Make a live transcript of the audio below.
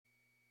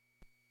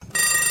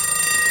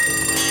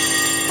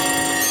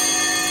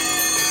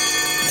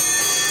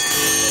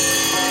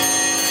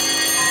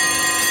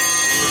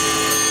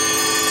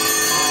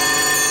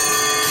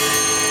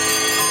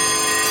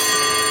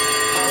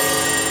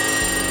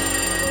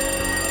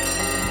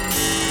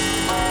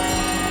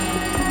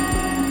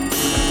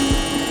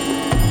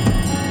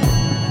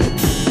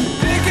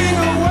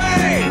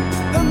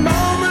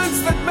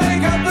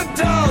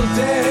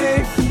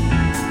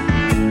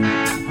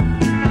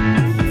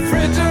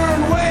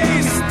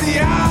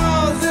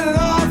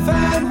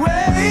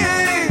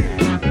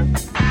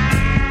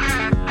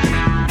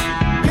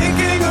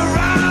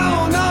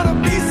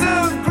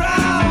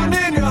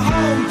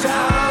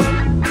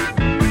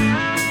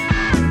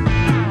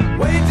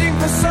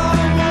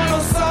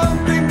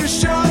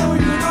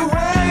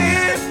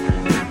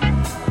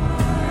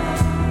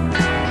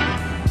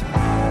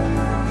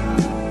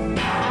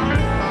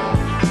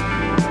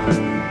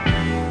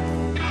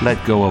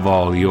Let go of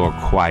all your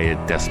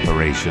quiet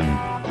desperation.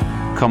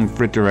 Come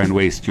fritter and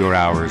waste your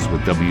hours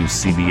with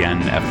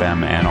WCBN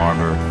FM Ann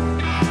Arbor.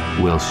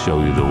 We'll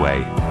show you the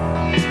way.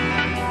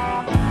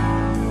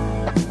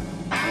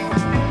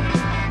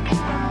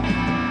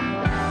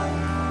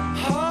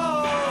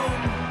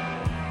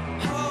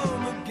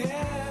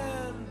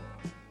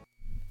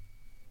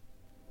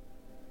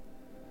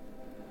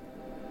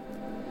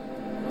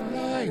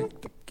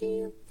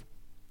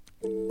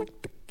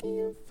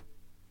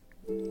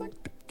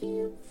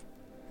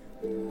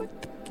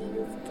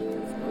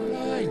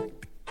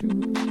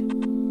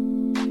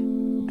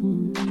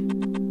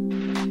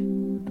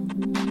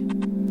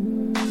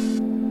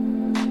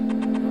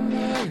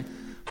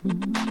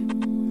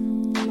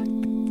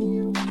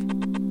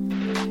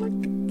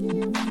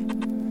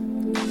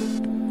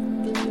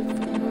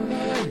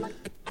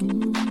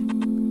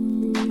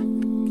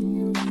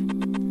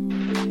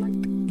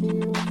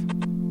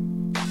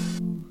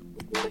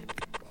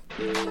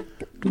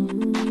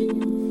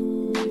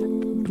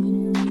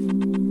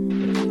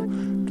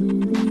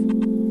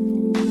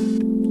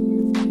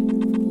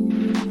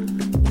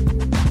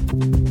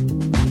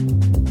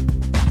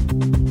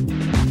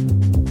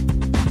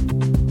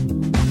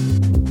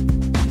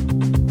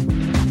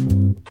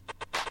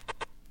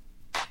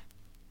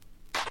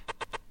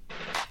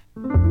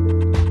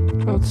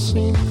 I've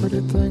seen pretty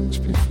things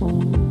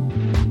before,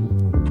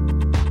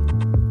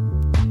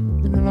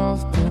 and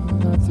often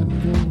nothing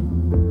good.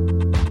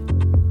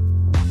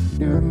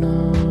 You're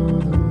not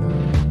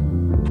alone.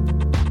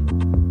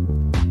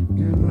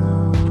 You're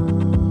not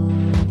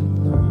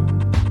alone.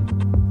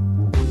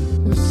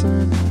 This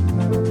ain't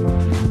not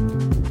alone.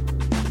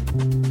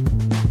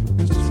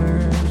 This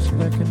feels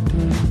like a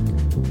take.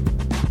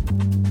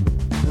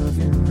 Love,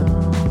 you're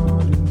not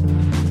alone.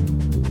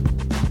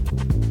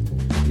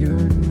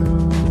 You're not.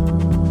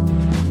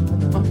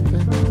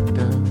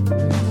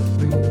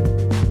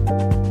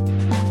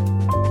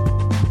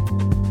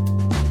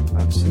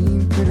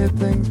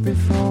 Things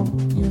before,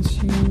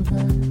 yes you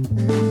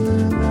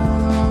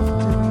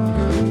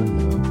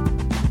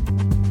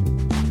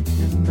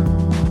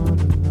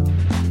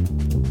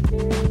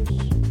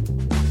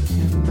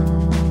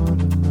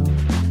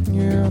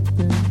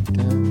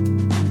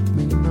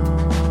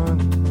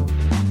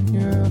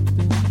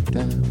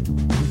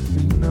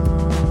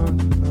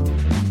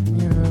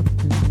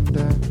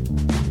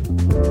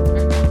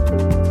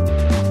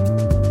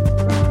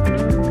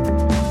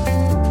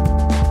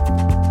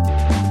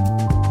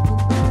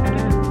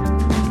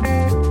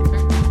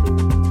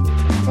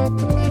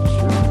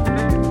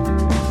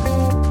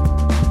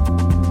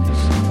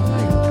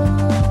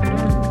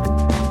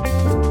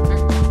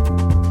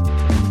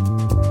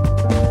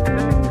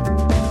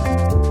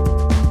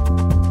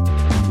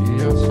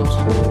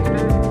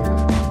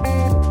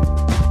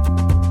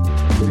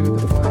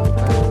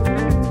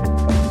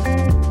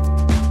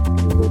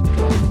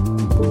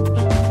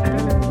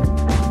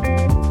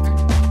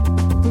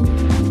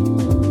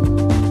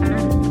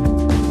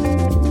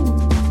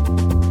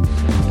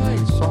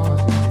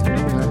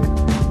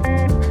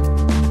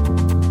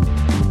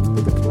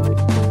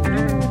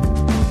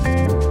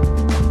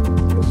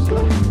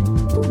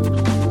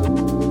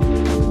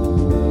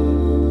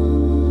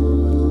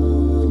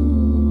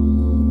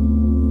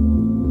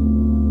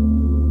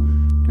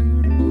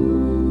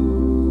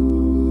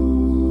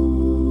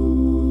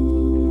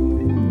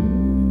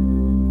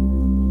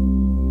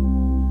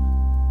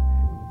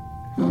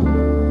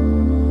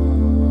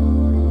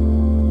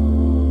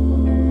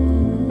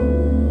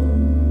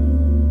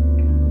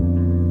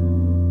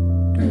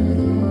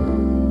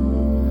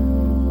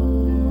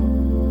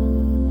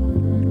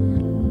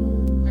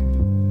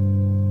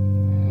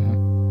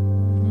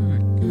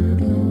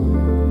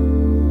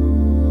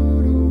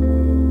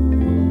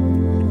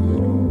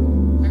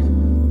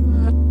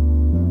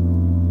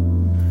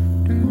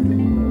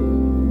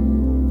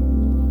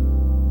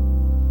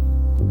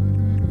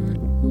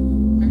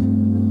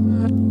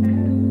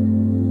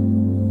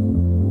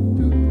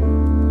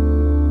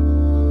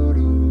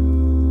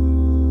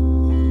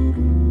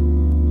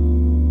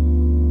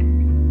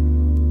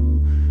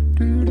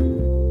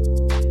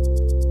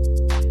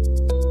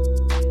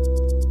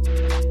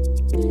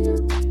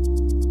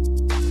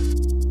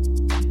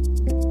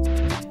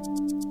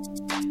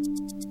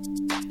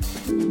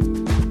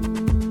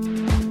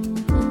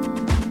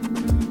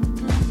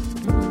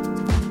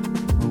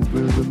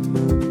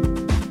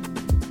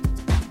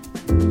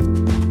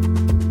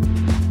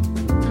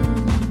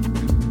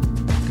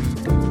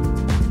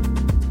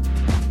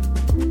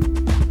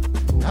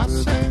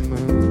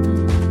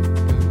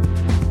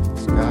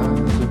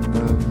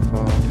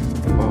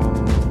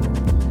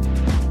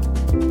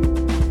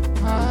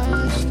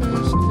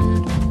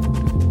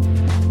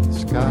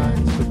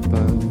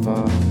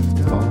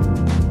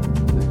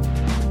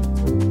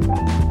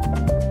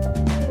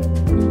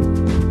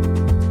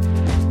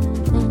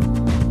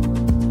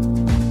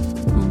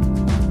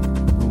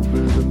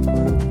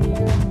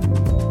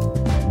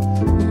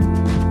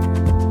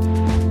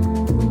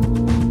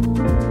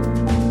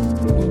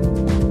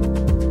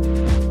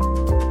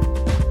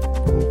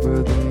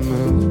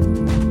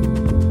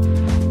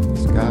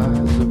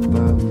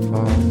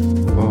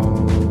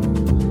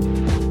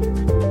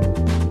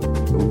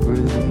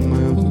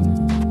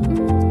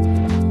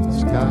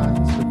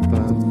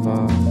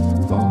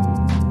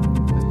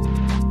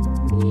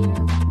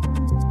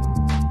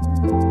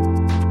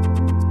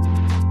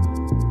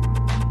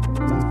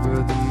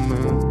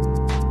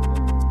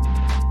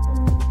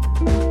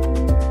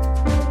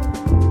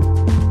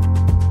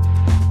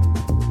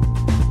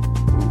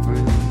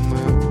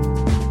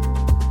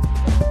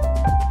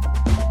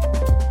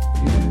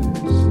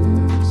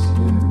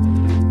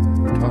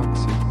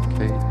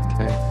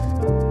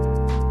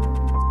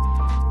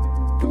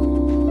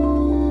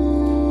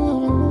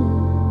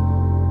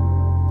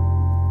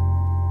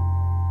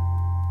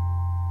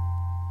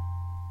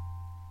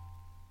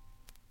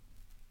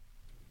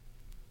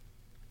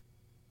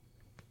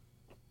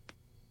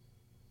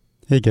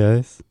Hey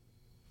guys,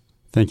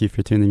 thank you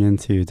for tuning in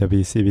to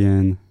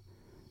WCBN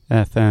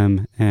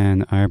FM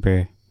Ann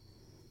Arbor.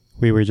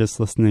 We were just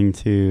listening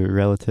to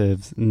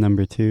Relatives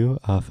number 2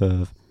 off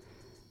of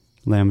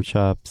Lamb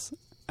Chop's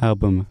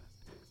album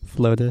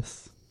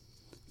Flotus,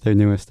 their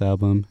newest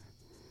album,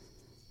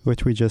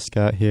 which we just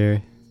got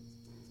here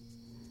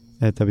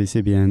at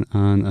WCBN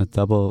on a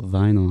double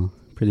vinyl.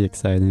 Pretty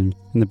exciting.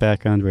 In the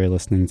background we're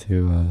listening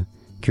to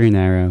Green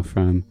Arrow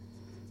from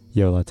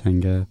Yo La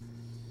Tengo.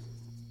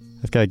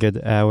 I've got a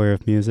good hour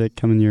of music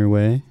coming your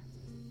way.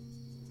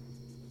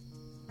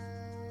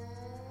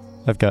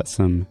 I've got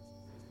some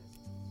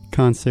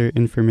concert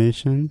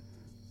information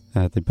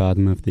at the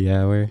bottom of the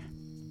hour.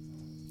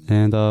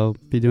 And I'll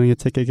be doing a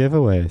ticket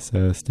giveaway,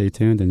 so stay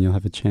tuned and you'll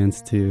have a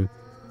chance to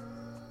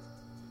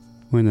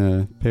win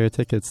a pair of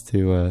tickets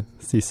to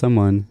see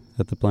someone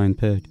at the Blind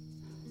Pig.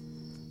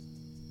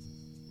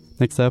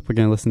 Next up, we're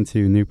going to listen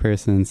to New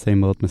Person,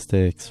 Same Old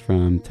Mistakes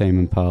from Tame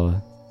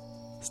Impala.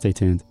 Stay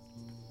tuned.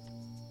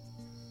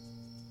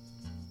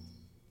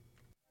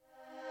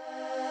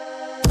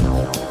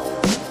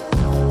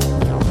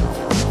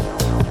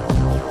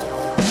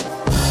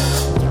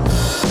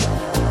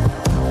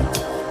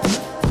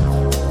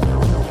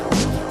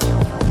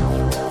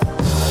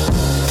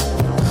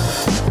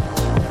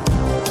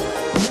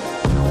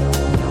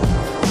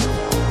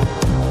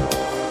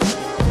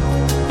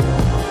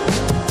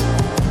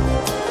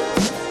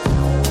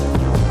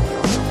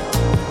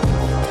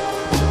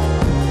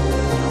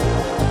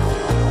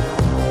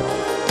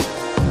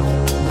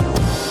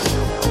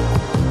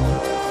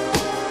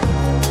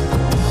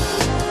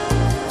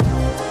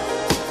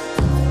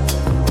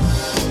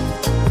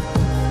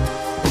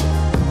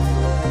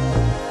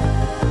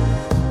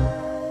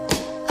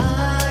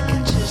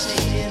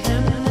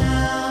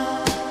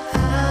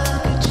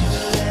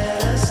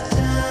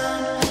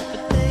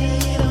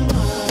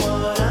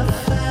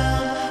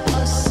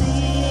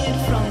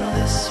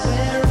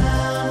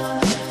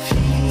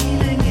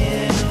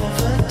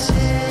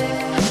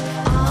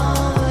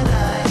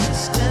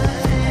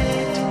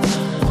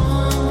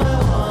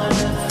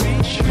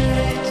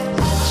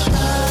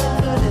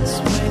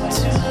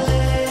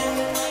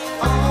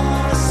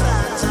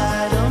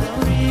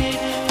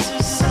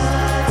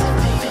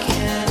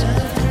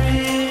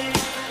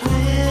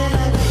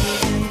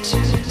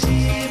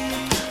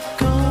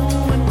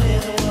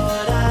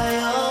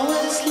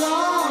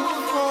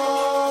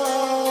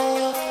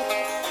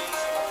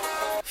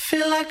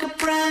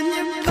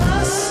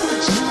 Same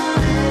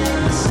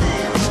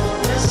old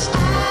mistakes.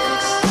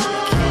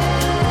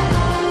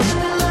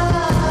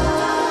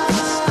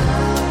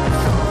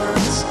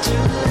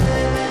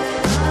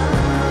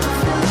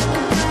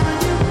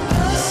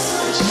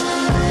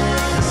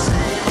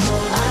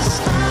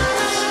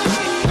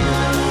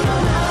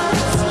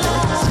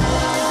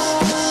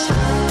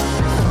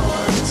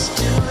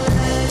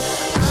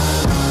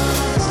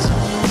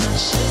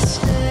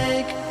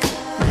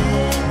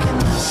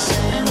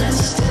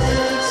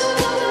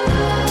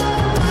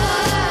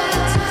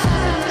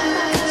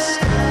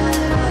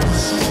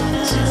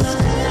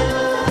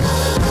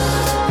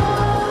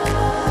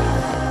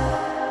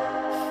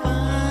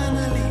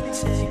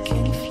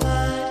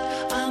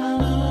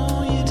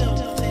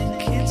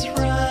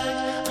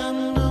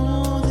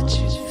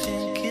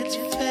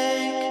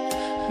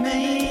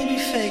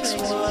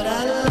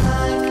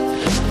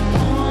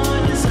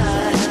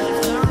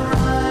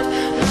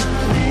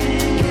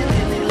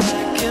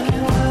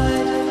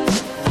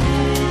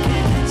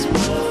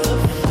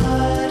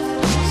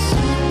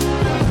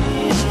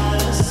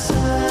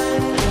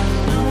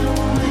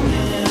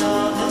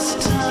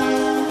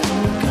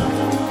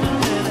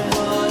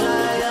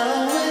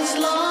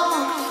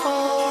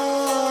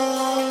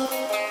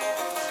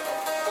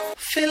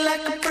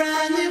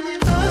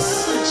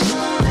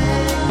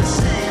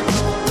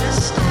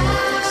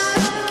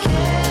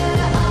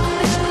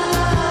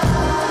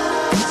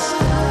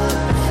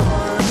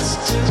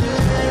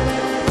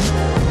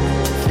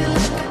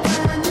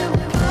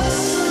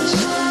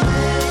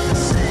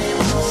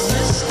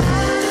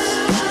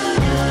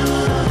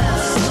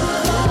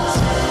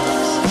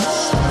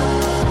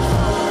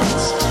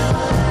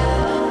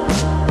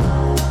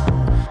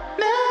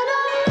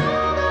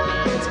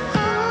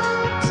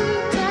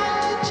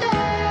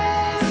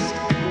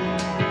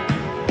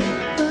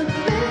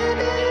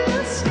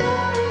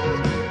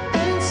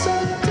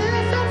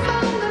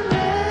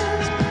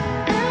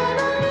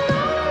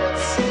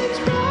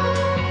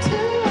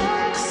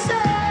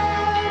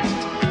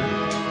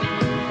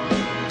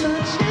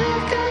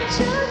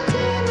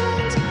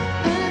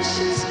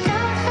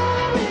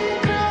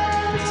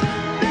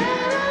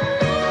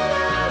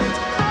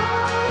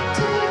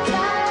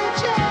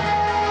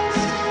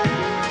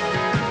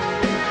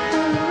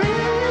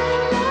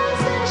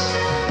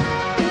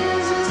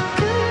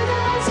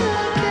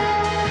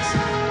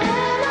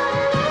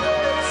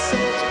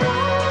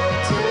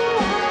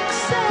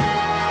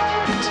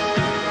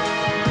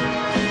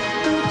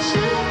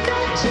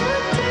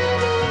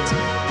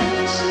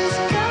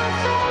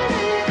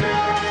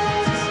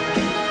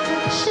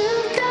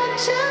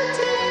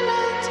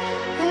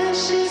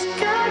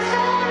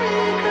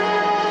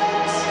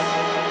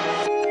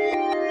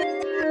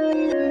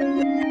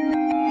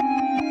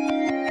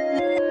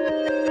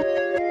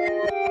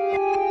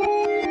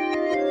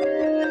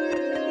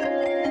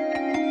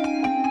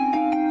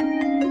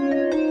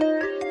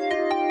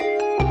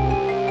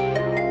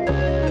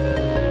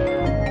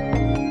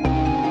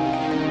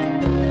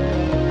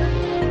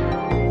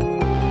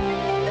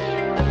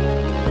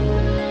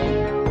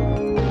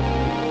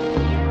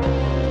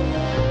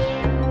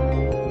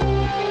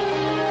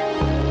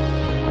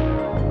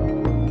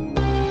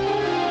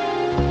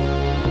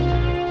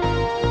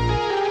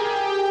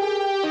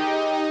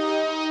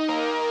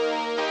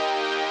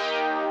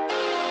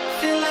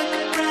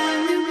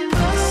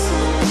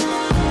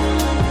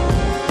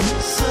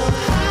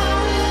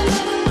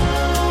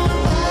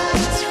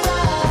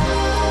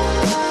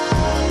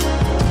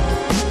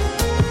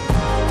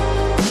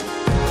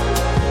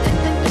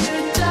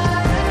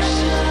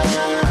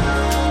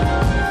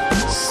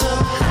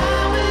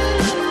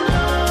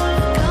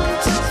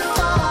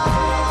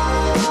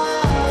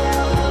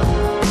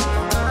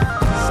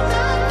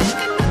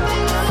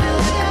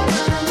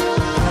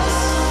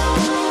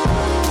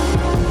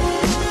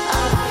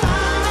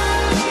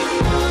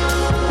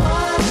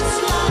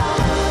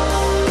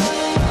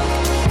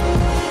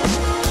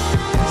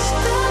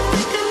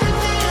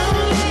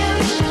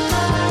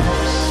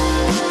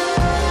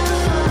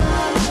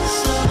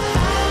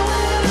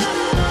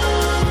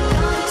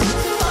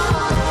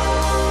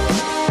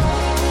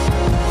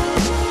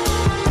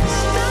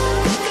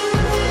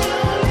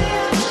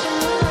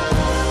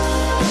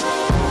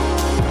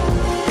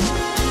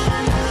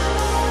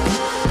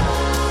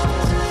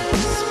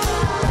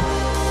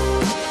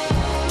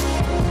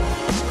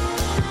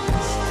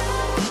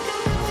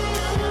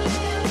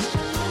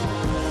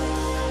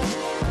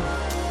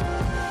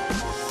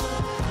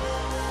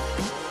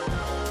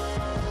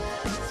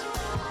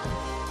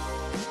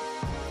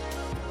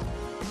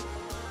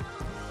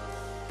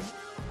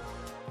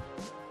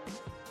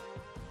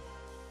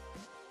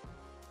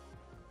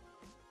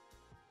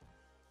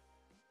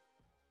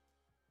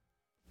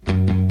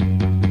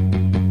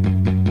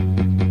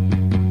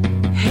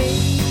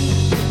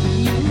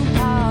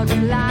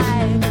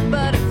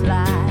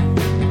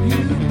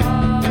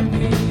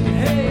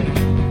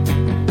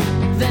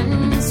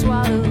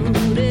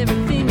 swallowed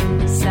everything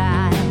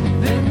inside.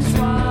 Then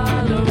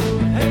swallowed,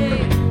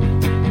 hey,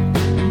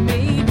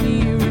 made me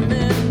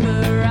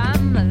remember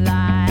I'm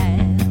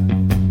alive.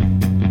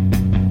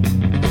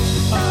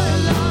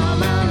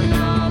 Alarm,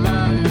 alarm,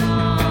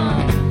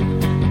 alarm,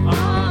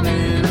 arm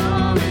in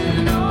arm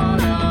in on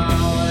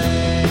our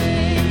way.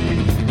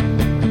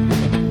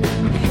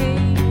 Hey,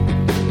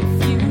 if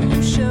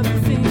you shove a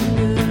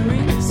finger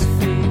in his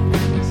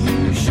face, you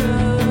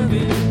shove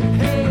it,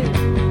 hey,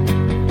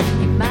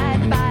 he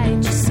might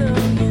bite you so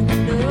you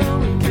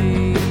know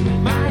it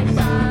might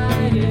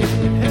bite it,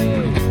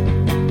 hey,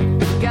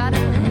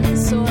 gotta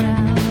sort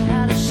out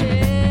how to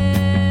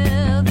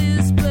share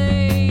this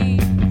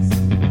place.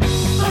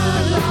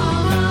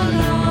 Alarm,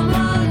 alarm,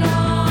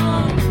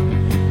 alarm,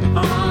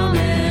 arm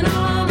in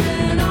on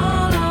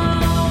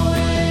our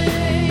way.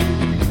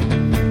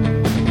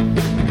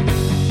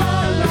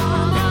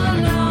 Alarm,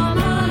 alarm,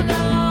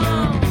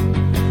 alarm,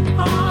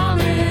 arm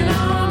in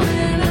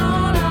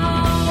on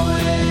our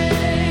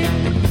way.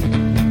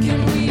 Can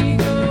we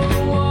go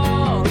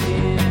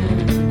walking?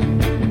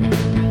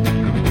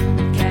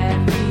 Can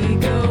we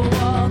go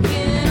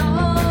walking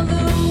all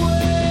the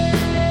way?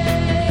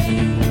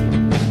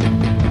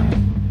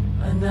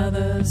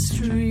 Another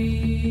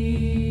street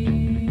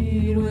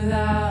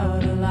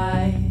without a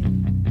light.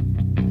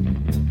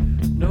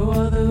 No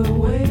other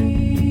way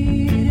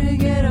to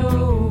get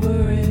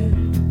over it.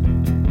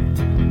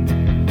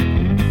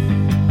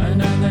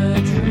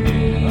 Another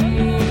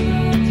dream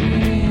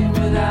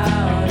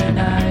without a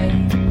night.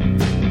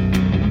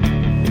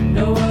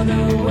 No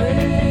other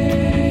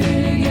way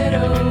to get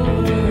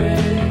over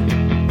it.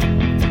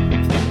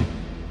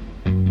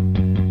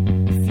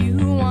 If you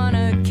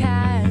wanna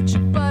catch a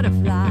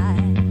butterfly,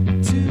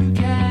 to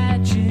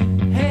catch it,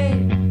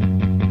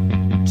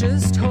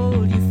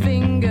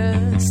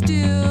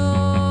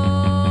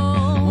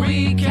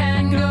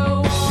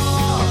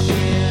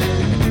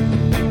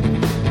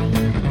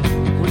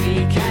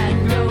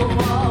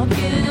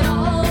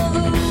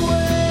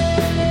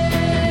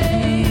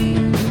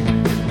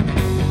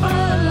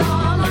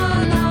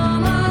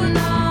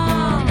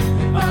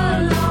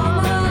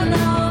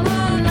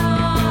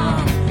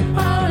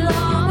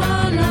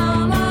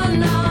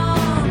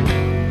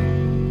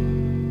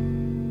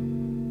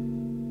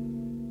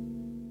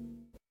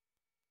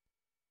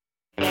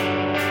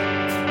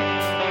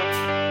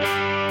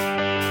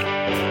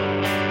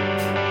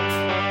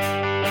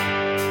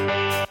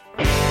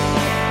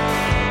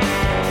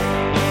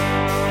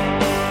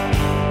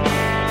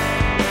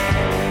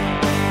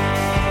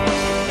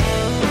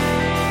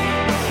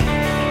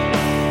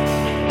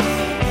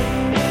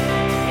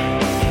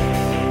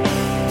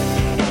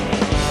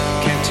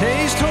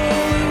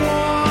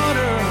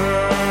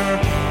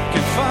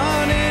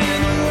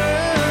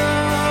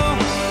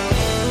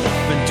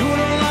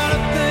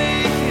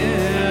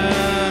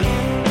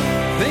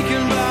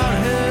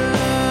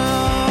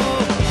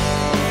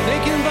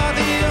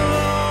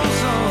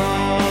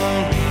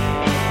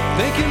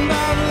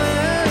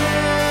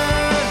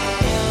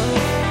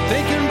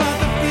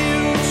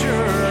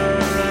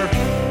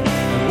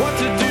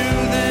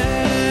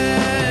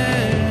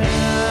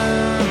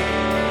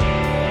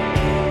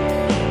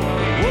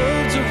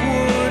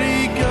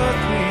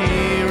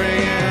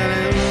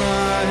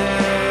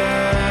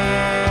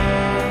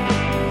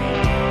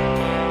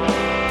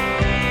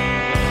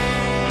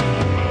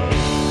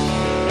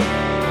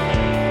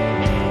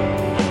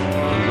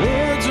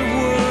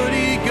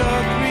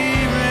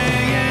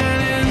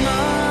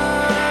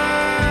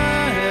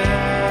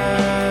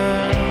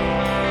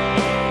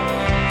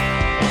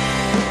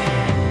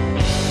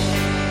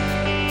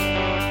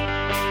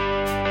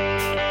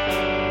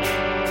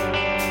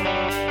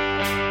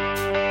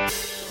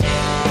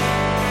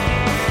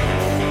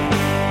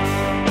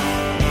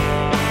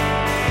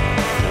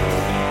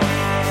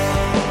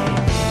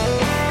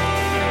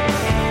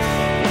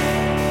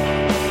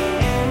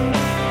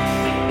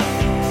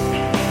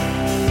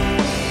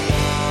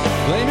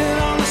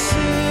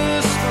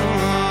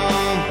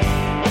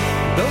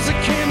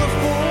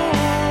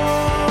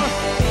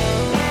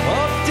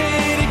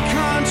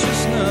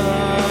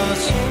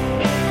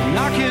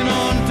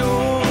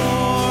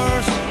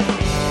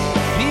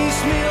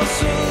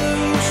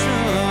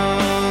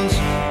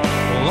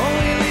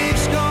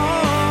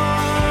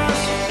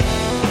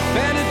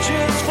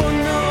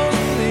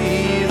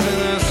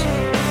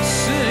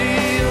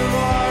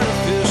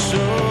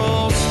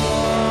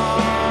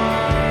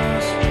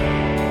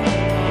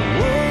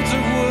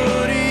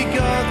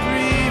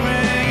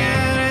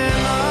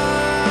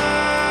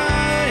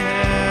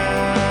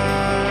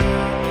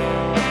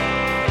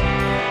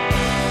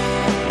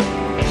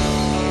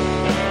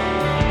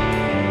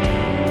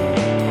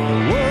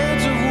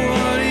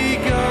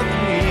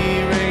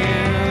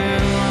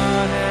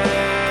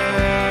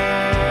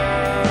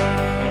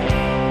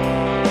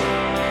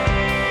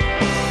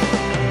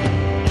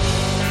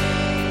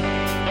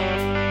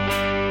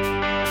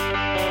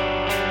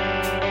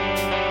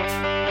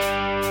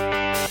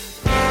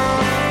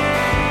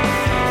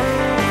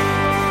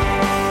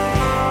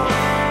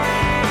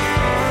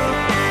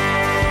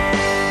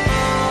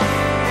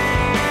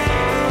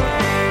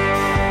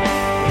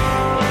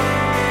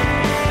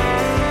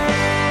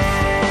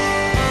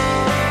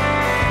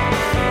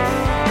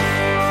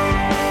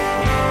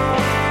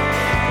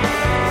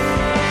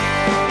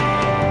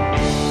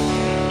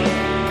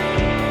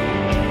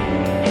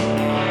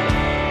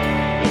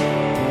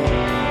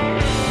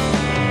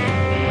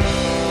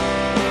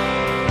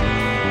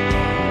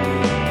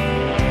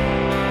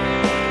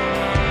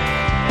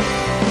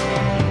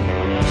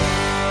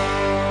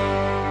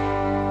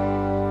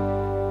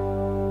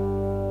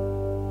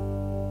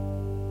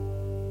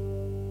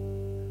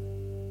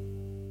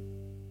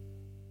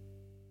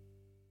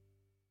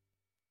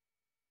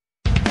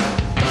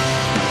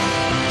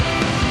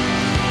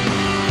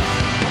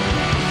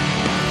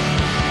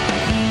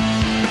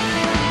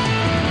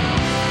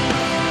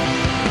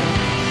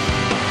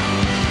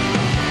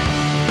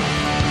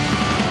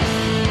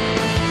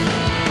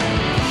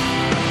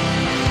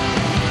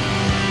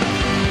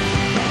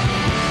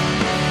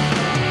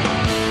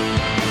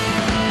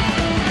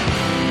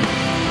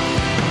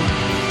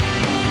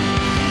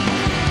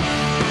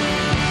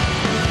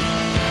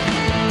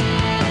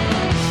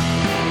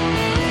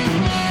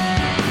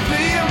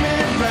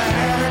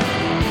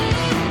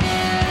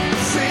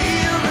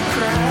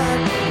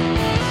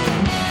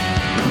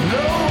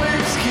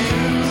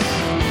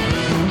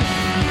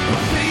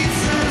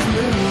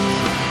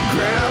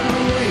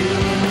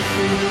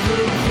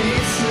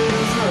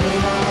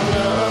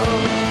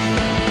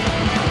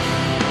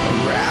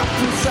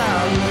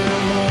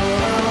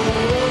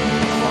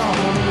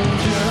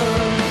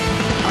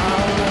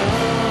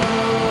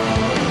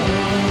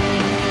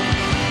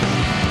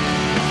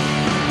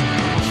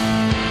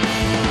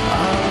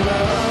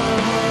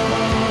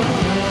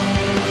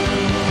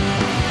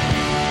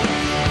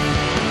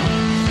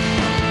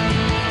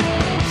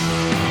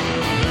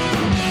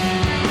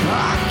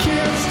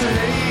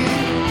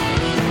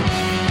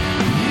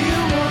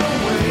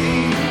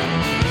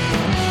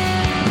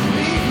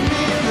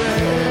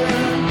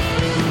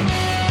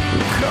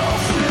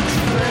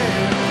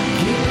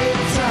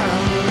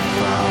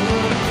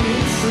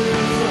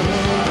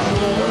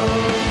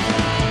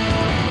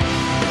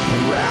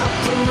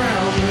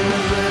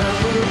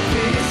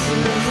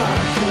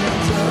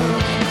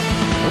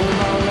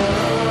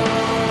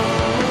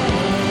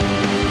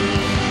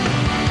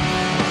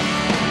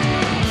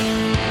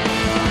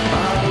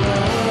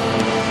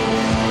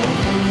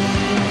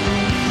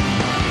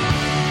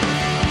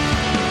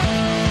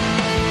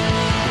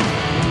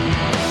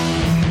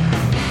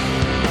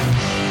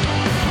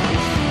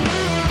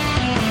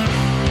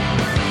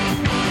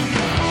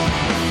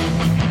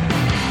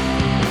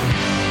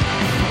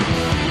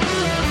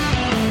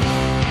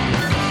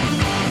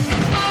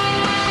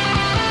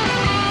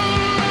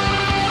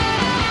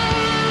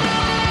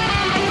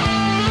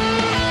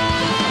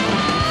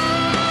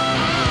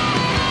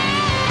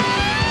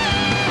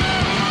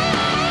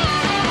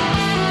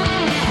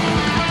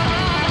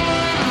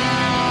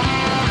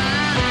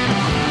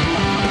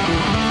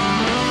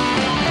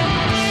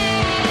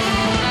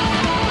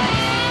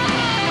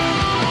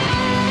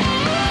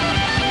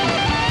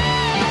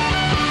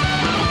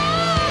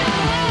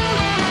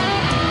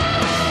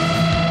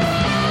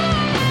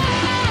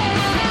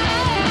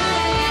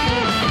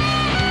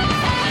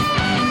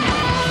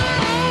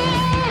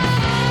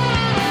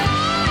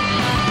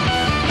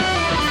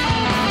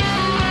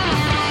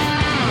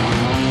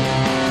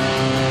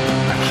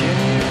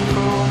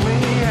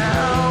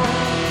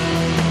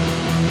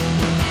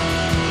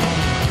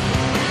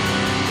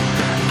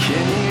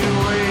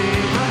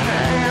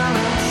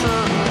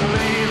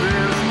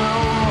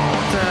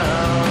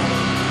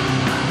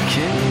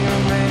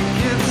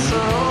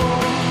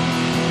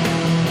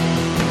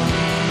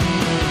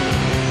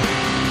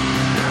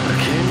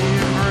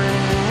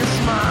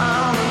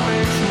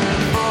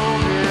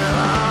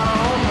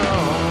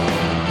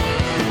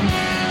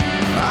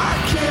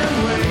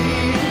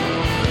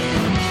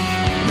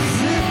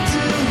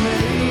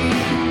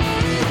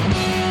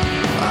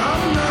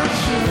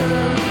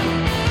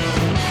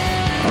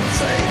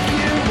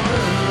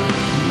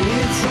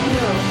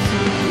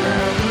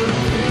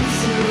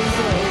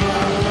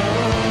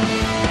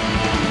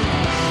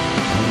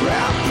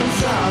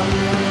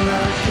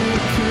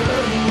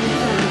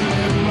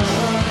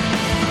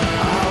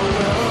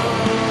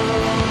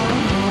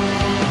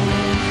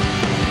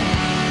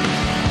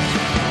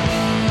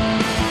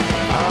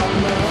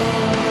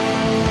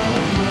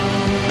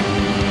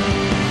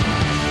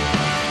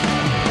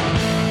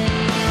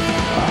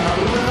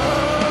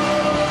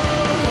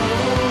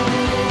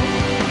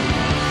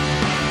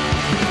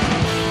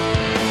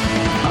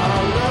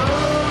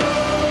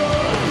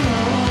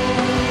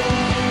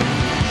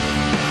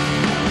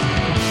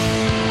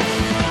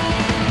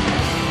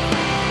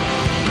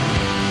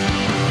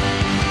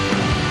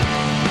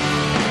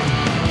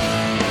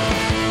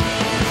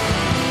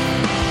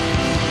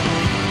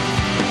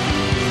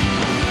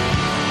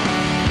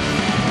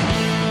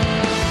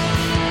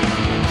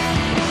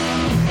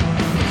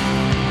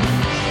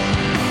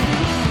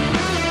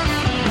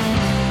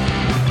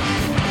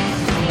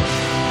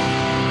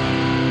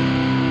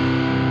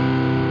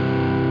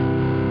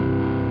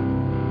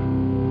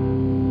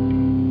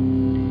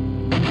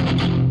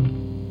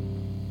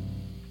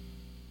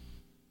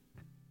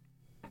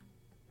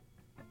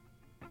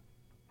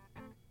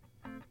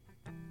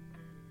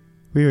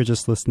 We were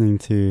just listening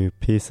to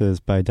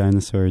Pieces by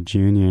Dinosaur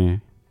Jr.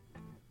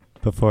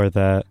 Before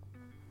that,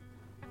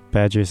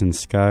 Badgers and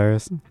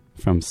Scars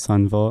from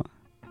Sunvolt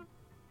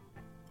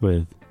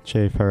with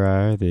Che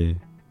Farrar, the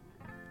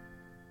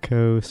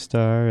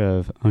co-star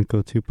of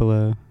Uncle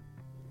Tupelo.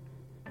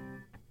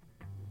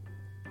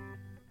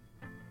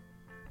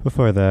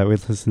 Before that, we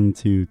listened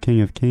to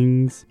King of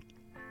Kings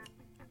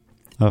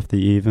off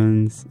the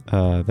Evens.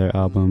 Their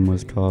album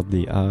was called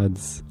The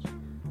Odds.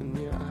 And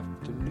your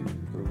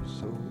afternoon grows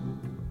so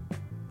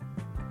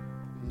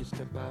when you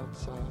step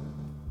outside,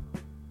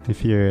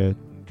 If you're a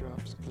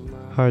drops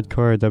collide.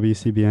 hardcore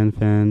WCBN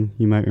fan,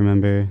 you might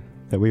remember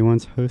that we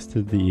once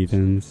hosted the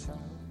Evens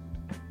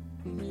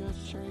And you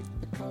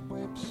shake the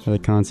cobwebs at a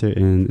concert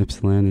in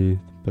Ypsilanti,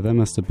 but that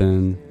must have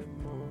been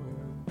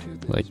to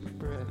this like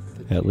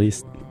breath that at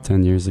least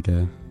 10 years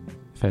ago,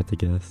 if I had to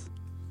guess.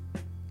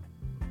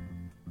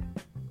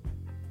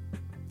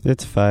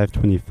 It's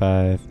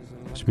 5:25,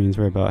 which means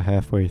we're about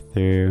halfway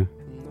through.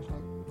 in the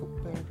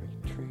huckleberry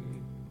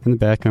tree. In the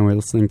background, we're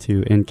listening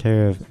to In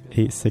Care of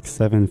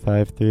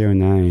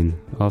 8675309,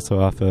 also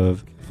off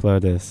of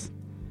Flotus,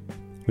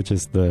 which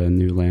is the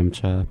new lamb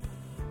chop.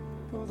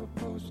 For the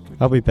postcard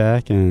I'll be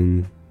back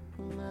in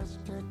last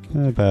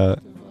decade about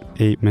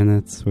 8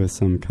 minutes with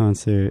some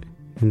concert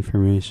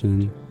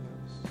information.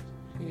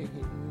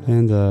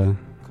 And,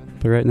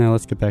 but right now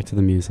let's get back to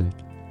the music.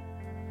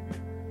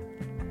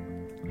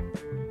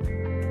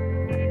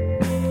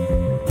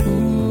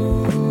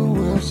 Who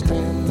will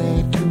stand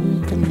there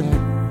to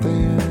connect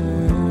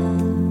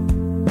them?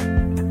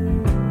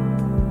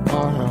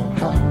 Are our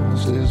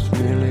houses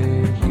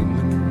really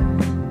human?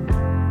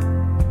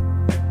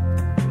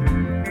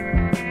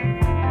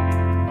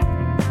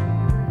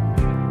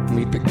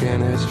 We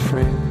began as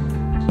friends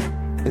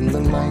in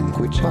the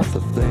language of the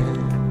then,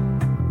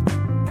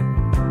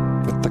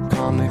 with the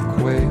comic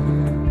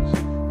ways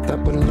that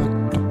were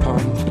looked upon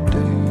for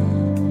days.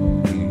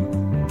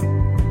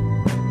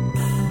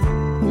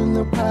 When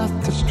the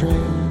path to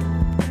stray,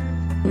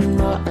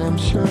 I am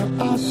sure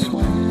I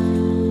swear,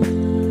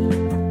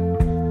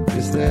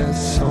 is there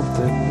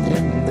something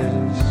in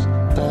this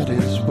that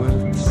is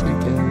worth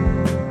seeking?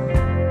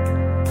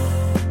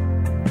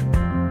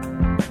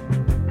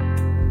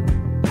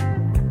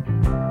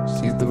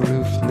 The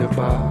roof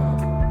nearby,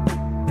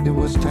 it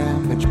was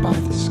damaged by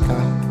the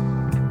sky,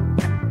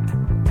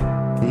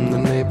 and the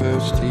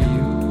neighbors to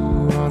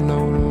you are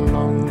no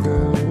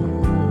longer.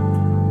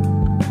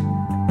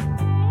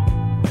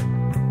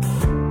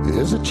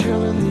 There's a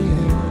chill in the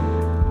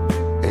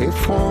air,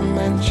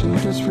 aforementioned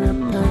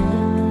disrepair.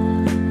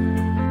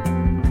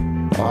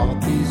 All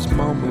these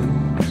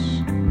moments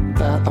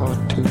that are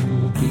to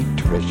be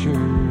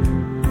treasured.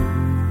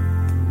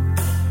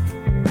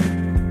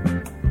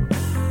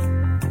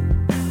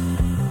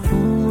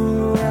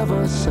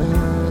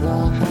 Said I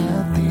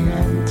had the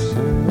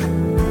answer.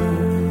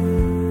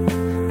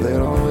 They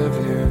don't live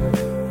here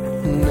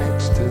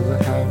next to the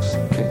house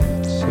of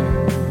cancer.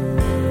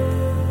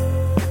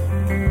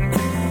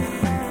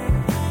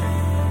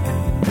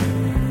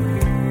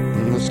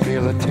 And the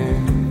skeleton,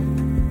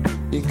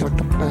 you got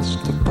the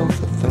best of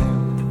both of them.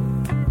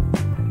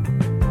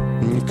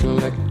 And you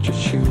collect your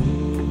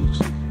shoes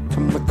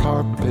from the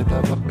carpet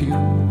of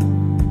abuse.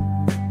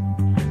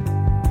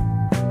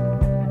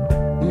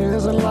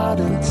 There's a light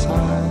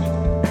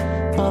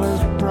inside, not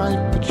as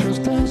bright but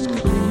just as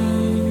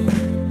clean.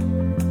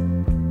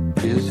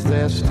 Is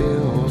there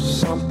still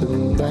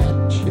something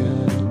that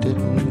you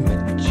didn't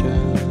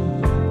mention?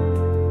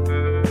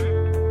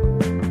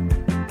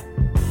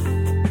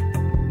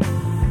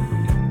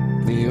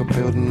 You're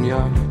building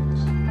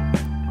yards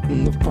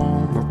in the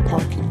former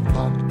parking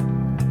lot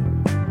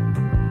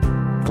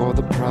for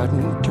the pride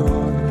and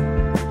joy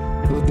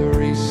of the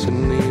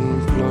recently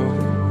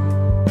employed.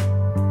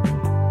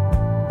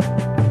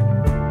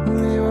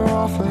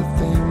 Off a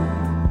thing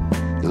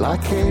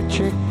like a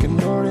chicken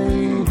or a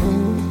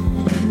hen.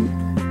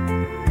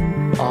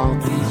 All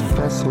these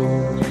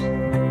vessels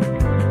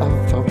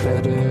of a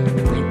better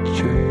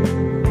nature.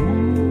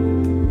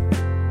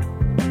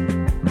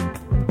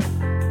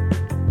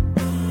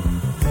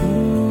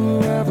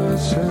 Whoever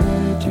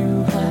said you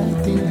had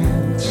the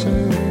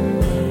answer?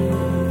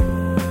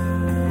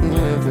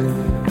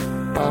 Living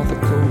by the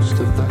coast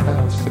of the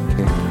house of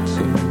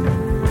cancer.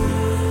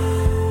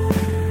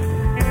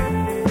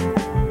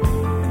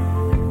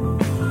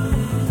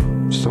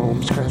 Storm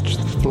scratched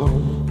the floor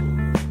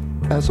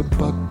as a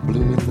bug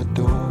blew in the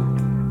door.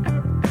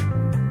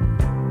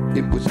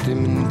 It was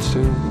dim and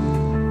soon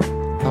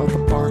how the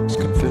barks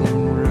could fill the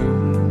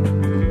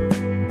room.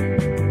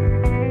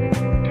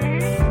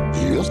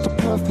 Just a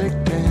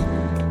perfect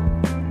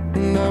end,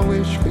 and I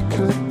wish we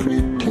could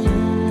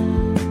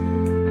pretend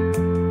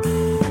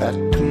that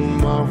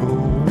tomorrow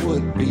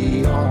would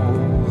be all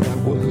that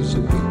was a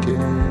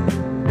weekend.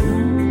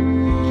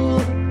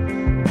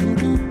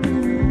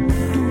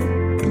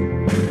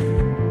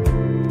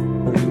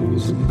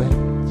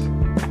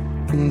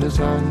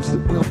 Designs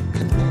that will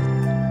connect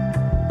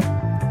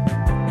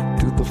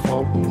to the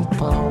fault and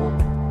foul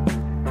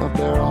of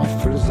their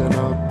offers and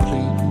our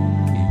plea.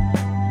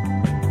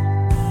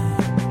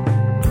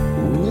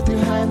 With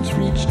your hands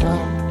reached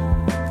out,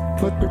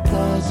 but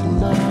replies are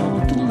now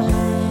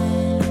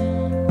delayed.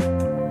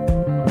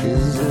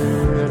 Is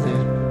there really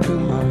too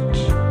much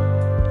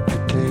to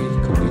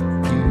take with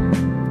you?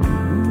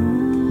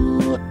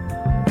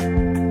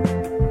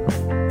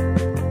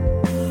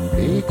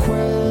 A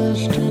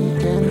question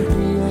can be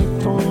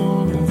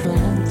form of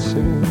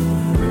answer,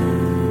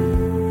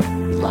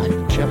 like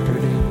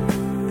jeopardy,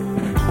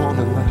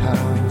 haunting the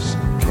house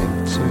of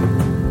cancer.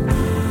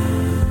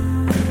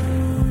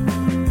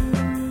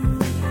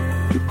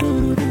 You're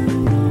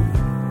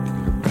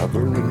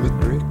covering with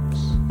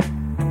bricks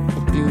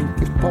of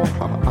beauty for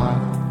her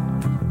eye.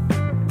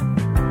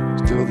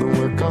 Still the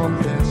work on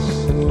this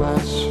and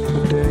lasts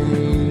for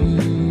days.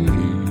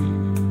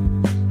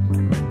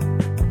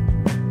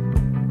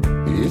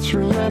 It's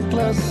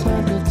relentless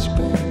and it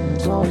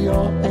spends all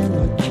your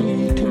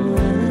energy to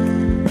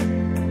end.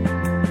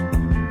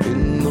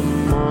 In the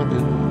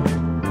morning,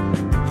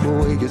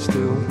 will you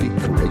still be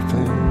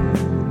craving?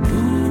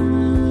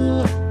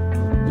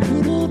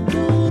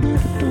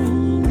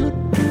 With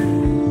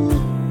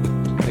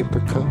the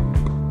paper cup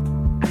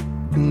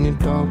and your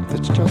dog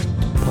that's just a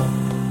pup.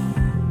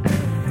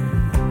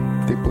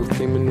 They both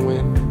came and went.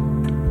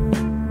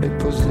 a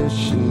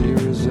position you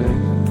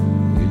resent.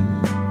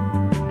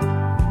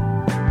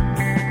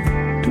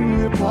 To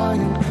reply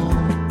in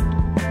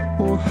kind,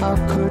 oh, how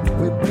could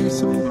we be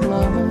so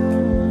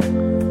blind?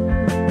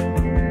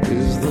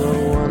 Is the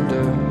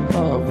wonder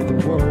of the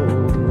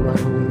world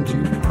around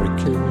you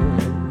breaking?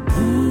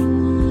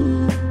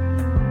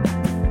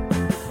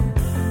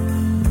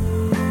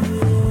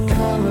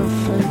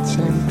 Caliphates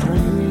and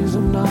praise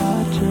are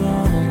not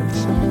your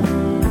answer.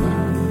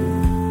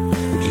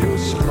 But your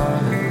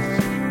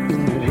slides in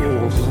the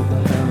walls of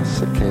the house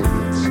of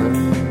cancer.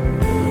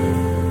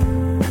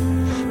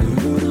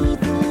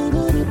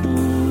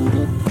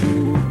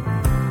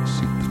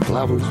 See the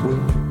flowers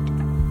wilt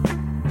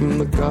in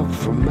the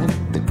government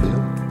they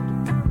built,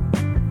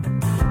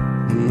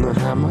 and the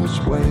hammers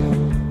wail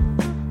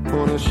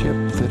on a ship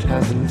that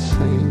hasn't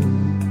sailed.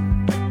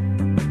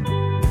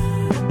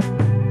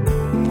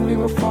 We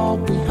were far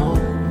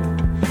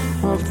behind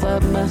of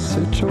that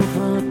message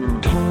over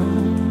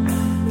time.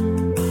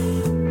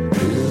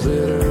 Is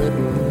it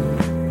written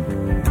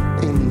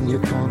in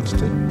your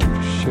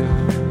constitution?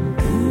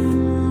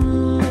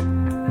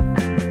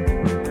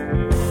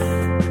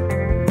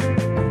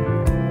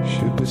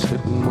 Should we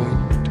sit and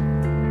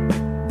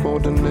wait for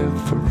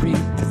delivery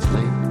that's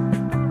late?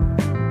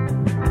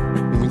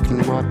 We can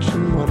watch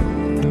and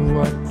wonder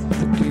what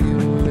the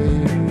deal is.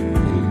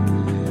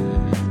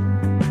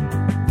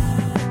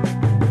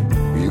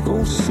 You go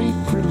seek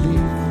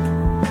relief,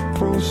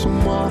 throw some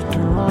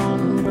water on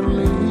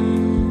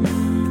belief.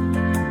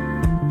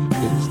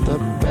 It's the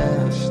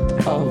best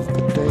of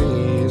the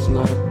days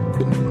not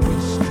been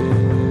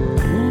wasted.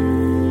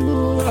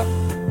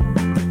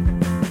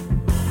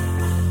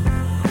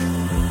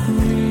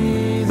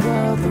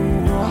 Neither the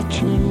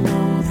watching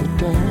nor the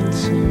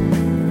dancing,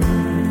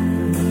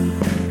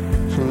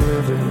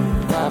 living,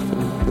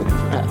 laughing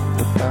at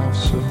the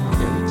house of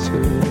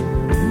cancer.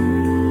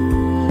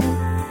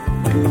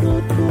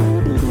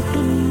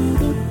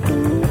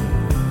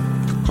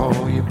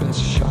 Call your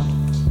best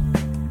shots,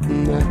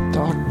 and that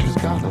doctor's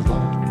got a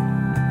lot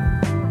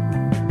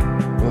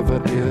of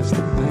ideas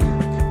that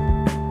make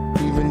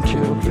even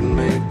children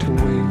made to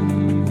wait.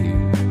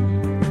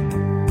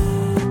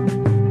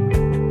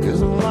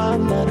 There's a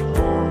line that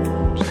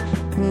forms,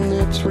 and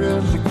it's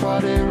really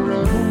quite a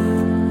road.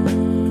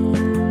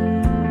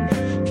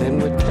 Can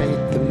we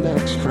take the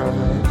next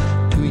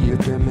ride to your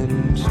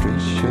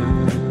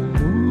demonstration?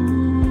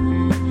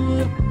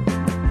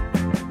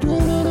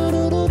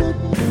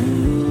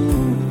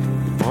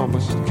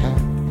 Farmer's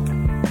cat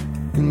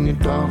and your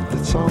dog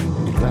that's on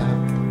your lap,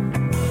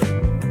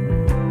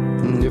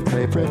 and your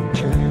favorite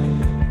chair,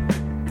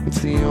 it's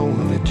the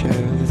only chair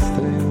that's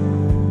there.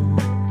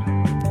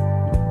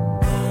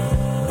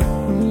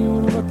 And you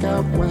look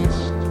out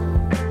west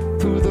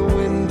through the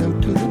window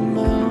to the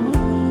north.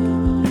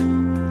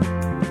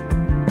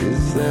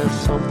 Is there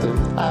something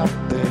out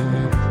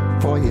there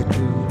for you to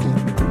get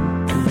through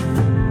to?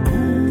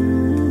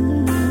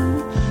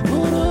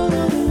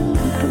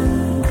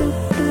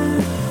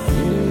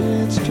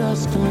 It's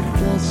just a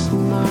guess,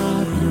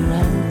 not your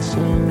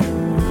answer.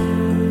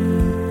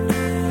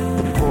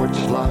 The porch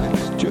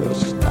lies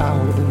just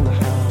out in the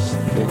house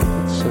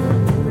dancer.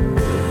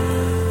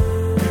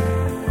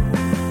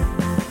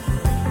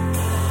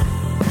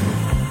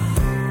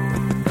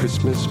 But the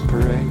Christmas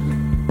parade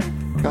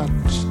got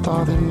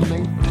started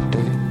late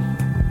today,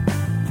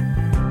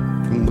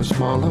 and was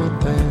smaller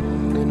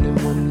than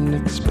anyone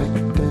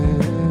expected.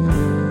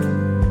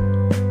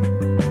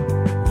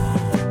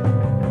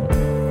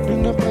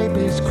 And the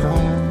babies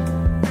cry,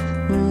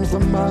 and the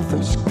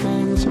mothers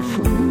cans of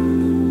fruit.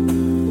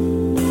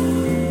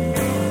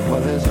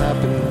 What has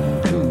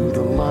happened to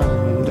the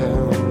line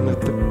down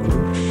at the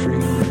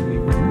grocery?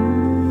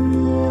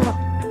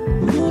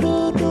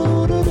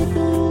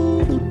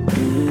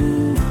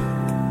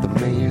 The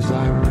mayor's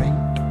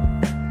irate,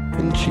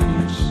 and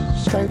she's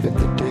saving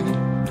the day.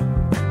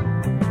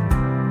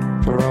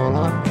 For all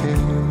our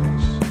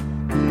cares,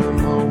 and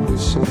I'm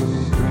always so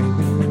brave.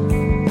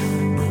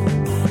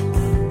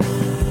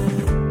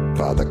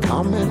 By the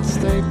comments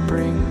they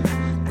bring,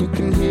 you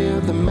can hear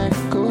the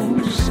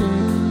echoes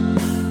sing.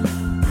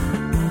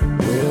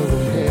 Where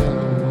the hell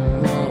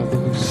are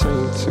those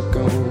saints are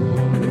gone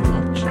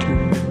much to?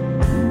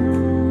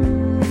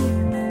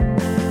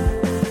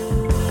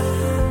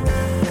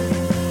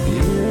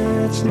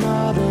 Yeah, it's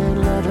not a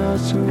letter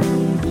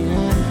soon be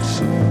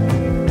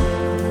answered.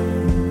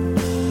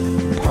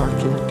 Park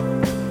it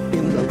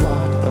in the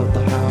lot of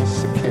the house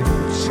of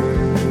cancer.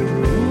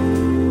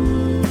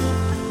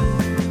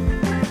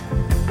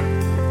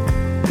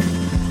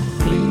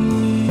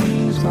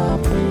 Please, I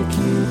beg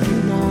you, do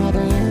not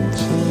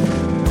answer.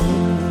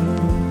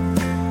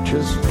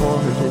 Just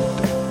board it,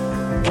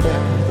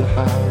 carry the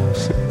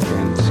house of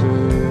cancer.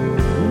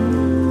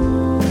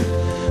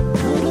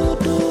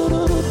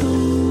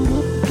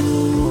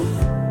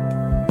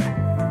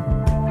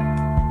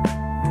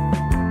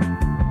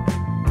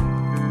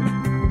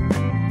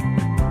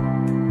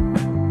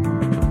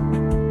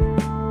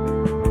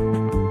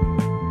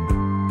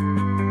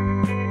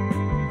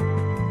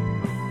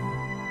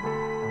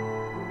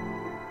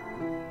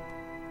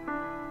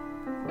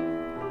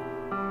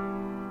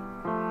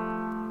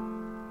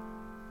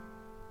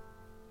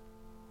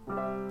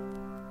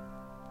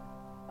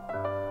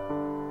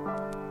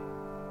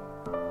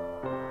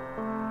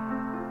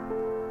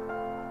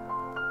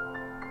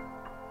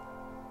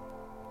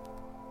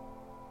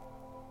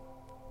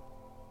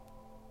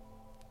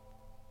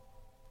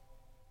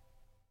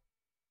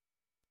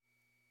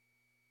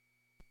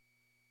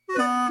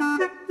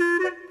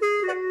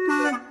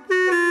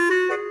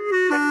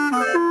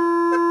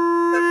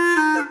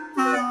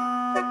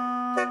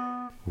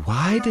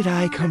 Why did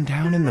I come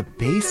down in the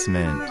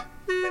basement?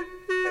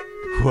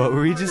 What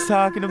were we just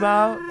talking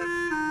about?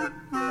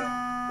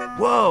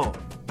 Whoa,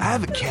 I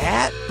have a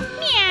cat?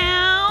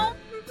 Meow.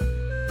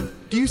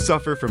 Do you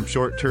suffer from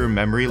short-term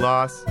memory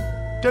loss?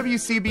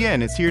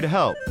 WCBN is here to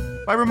help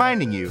by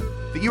reminding you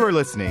that you are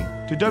listening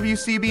to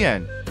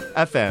WCBN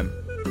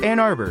FM Ann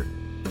Arbor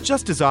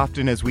just as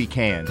often as we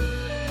can.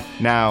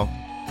 Now,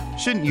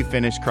 shouldn't you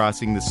finish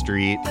crossing the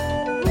street?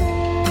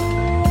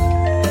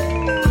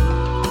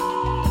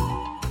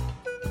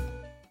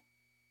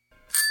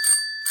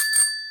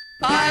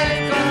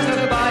 I've got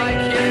a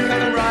bike, you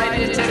can ride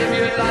it if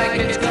you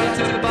like it. Go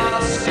to the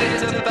boss,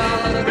 hit a bell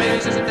and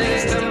raise some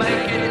things to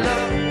make it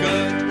look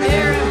good.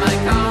 Here in my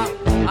car,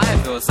 I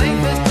feel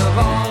safest of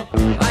all.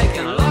 I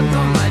can lock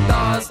on my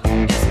doors,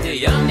 it's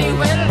the only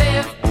way to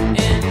live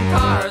in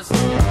cars.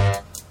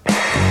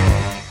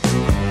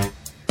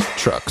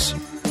 Trucks,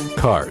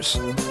 cars,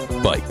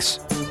 bikes.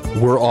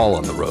 We're all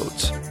on the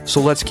roads,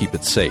 so let's keep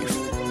it safe.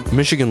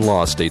 Michigan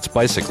law states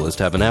bicyclists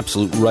have an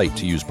absolute right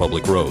to use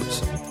public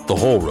roads. The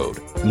whole road,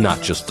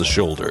 not just the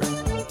shoulder.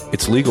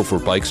 It's legal for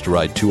bikes to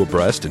ride two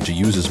abreast and to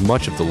use as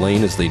much of the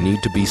lane as they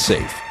need to be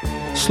safe.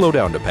 Slow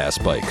down to pass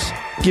bikes.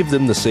 Give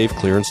them the safe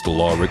clearance the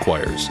law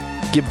requires.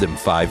 Give them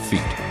 5 feet.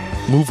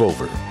 Move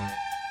over.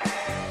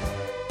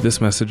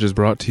 This message is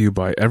brought to you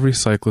by every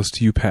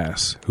cyclist you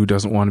pass who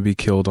doesn't want to be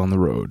killed on the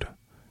road.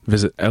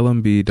 Visit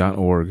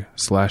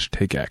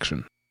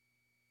lmb.org/takeaction.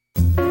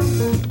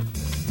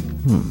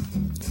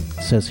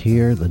 It says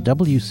here the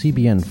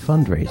WCBN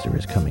fundraiser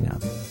is coming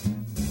up.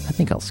 I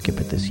think I'll skip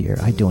it this year.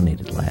 I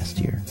donated last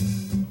year.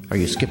 Are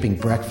you skipping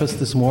breakfast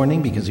this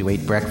morning because you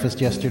ate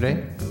breakfast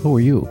yesterday? Who are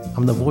you?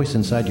 I'm the voice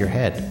inside your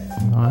head.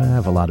 I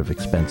have a lot of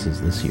expenses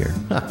this year.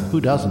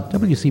 Who doesn't?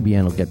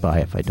 WCBN will get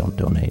by if I don't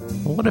donate.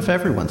 Well, what if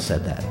everyone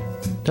said that?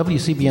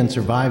 WCBN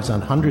survives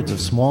on hundreds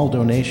of small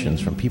donations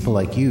from people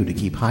like you to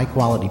keep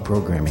high-quality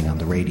programming on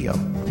the radio.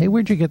 Hey,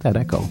 where'd you get that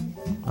echo?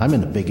 I'm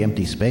in a big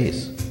empty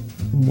space.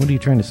 What are you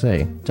trying to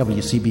say?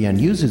 WCBN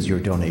uses your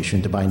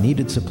donation to buy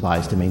needed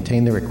supplies to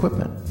maintain their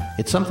equipment.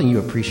 It's something you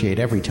appreciate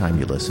every time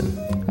you listen.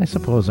 I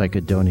suppose I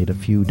could donate a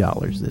few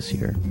dollars this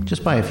year.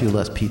 Just buy a few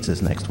less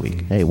pizzas next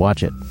week. Hey,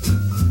 watch it.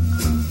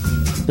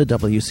 The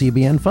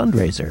WCBN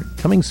fundraiser,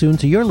 coming soon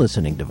to your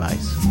listening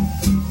device.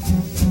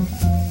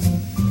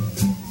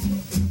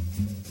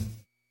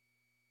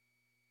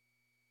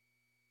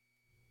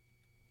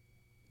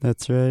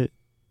 That's right.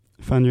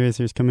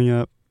 Fundraiser's coming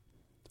up.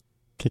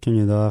 Kicking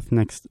it off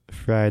next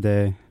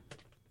Friday.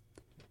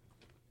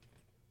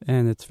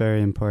 And it's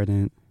very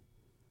important.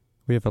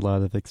 We have a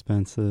lot of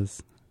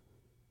expenses.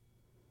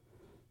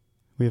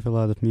 We have a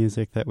lot of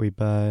music that we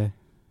buy.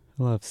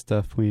 A lot of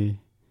stuff we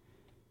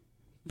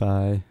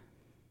buy.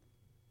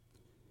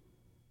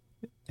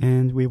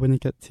 And we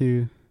wouldn't get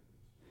to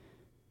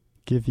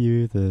give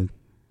you the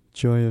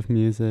joy of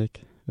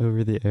music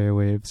over the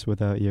airwaves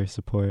without your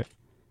support.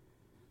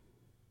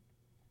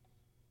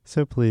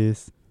 So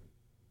please,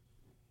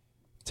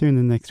 tune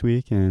in next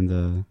week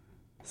and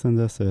send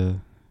us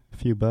a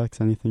few bucks,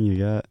 anything you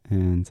got,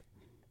 and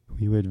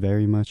we would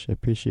very much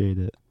appreciate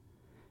it.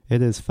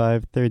 It is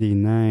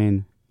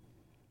 5:39,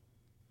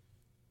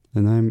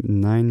 and I'm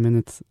 9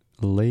 minutes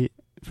late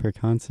for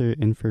concert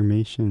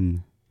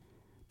information,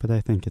 but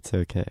I think it's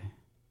okay.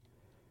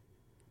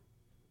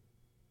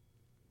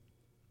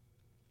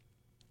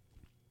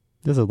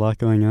 There's a lot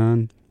going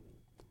on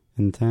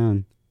in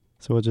town,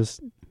 so we'll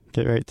just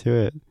get right to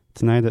it.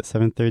 Tonight at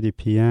 7:30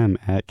 p.m.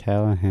 at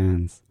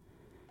Callahan's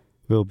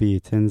will be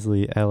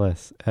Tinsley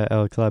Ellis at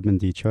L Club in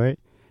Detroit,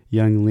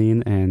 Young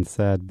Lean and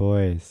Sad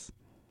Boys.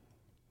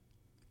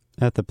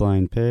 At the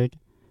Blind Pig,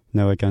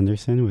 Noah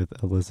Gunderson with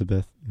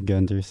Elizabeth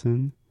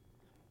Gunderson.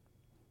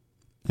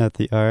 At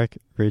the Ark,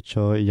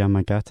 Rachel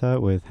Yamagata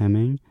with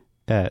Hemming.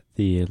 At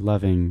the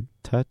Loving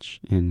Touch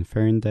in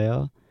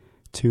Ferndale,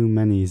 Too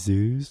Many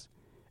Zoos.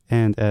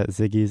 And at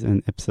Ziggy's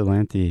in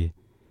Ypsilanti,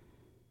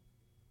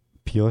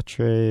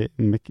 Piotr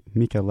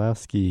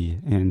Michalowski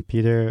and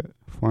Peter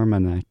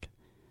Formanek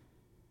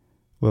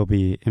will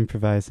be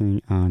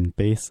improvising on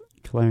bass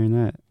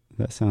clarinet.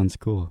 That sounds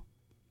cool.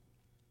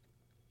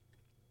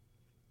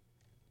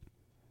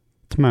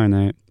 Tomorrow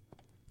night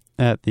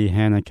at the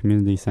Hannah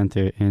Community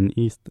Center in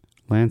East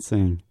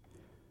Lansing.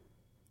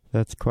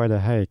 That's quite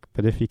a hike,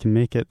 but if you can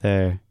make it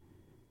there,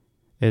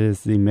 it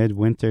is the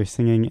Midwinter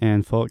Singing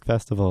and Folk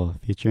Festival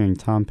featuring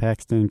Tom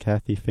Paxton,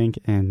 Kathy Fink,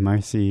 and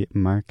Marcy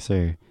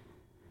Markser,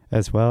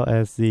 as well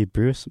as the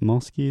Bruce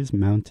Molsky's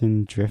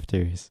Mountain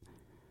Drifters.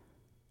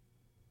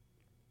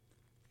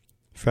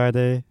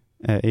 Friday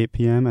at 8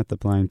 p.m. at the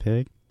Blind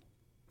Pig,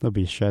 there'll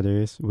be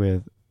Shudders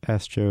with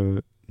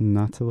Astro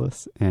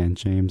Nautilus and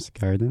James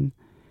Garden.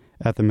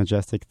 At the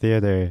Majestic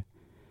Theater,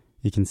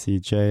 you can see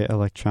J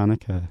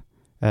Electronica.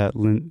 At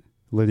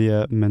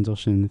Lydia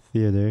Mendelssohn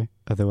Theater,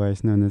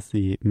 otherwise known as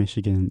the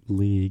Michigan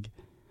League,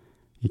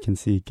 you can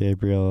see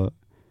Gabriel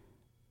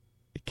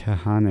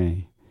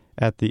Kahane.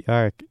 At the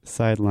Ark,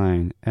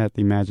 Sideline. At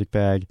the Magic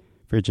Bag,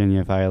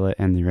 Virginia Violet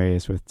and the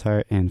Rays with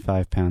Tart and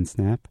 5 Pound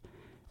Snap.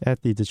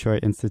 At the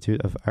Detroit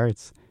Institute of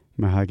Arts,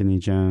 Mahogany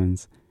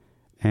Jones,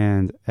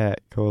 and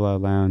at Cola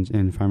Lounge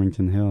in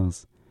Farmington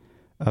Hills.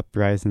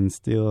 Uprising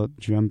Steel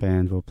Drum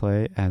Band will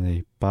play at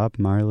a Bob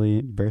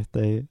Marley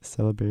birthday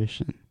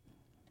celebration.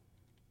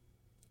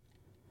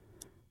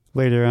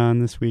 Later on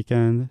this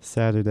weekend,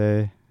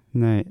 Saturday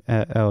night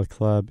at L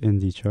Club in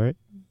Detroit,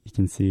 you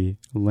can see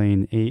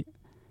Lane 8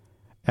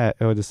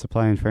 at Otis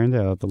Supply in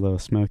Ferndale at the Little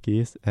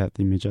Smokies at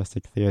the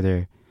Majestic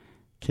Theater.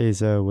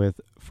 Keizo with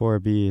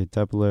 4B,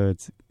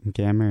 Doubleloads,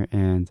 Gammer,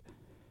 and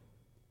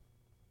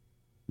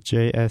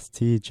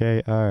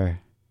JSTJR.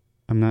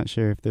 I'm not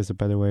sure if there's a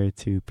better way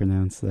to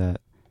pronounce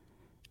that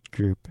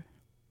group.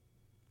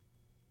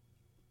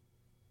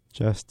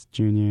 Just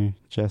Junior,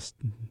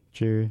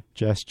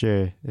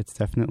 Gesture. It's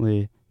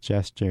definitely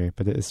Gesture,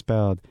 but it is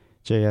spelled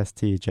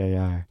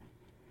JSTJR.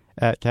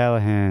 At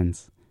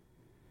Callahan's,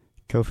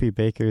 Kofi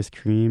Baker's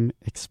Cream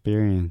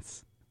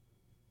Experience.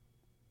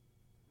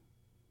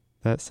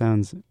 That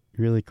sounds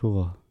really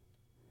cool.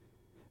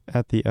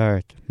 At the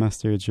Ark,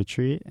 Mustard's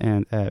Retreat,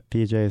 and at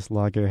PJ's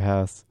Lager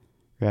House,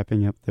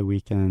 wrapping up the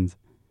weekend,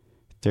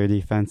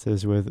 Dirty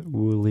Fences with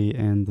Wooly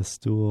and the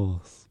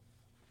Stools.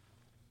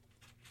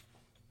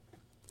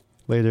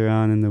 Later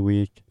on in the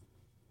week,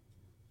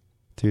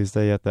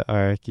 Tuesday at the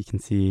Ark, you can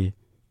see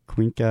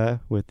Quinca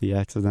with the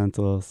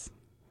Accidentals,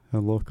 a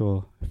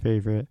local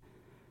favorite.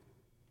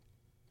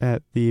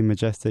 At the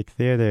Majestic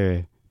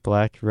Theater,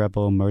 Black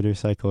Rebel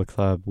Motorcycle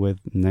Club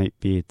with Night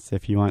Beats.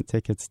 If you want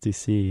tickets to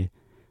see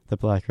the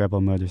Black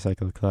Rebel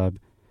Motorcycle Club,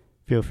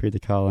 feel free to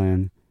call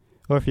in.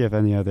 Or if you have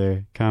any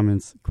other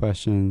comments,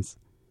 questions,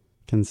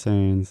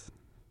 concerns,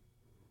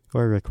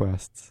 or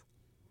requests,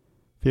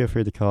 feel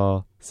free to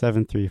call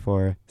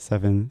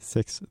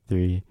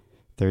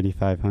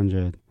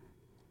 734-763-3500.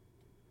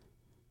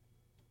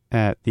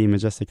 At the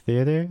Majestic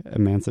Theater,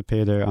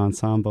 Emancipator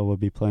Ensemble will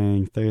be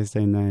playing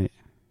Thursday night.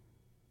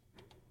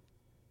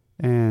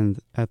 And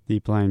at the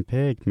Blind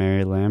Pig,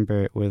 Mary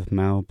Lambert with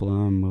Mal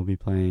Blum will be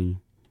playing.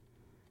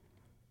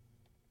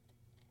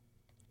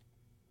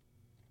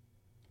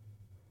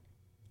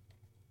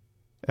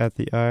 At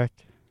the Ark,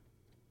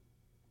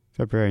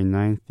 February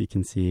 9th, you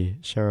can see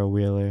Cheryl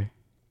Wheeler.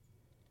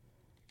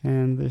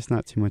 And there's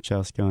not too much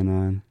else going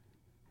on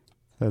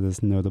that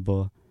is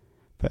notable.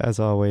 But as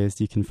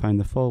always, you can find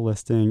the full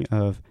listing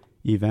of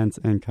events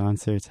and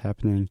concerts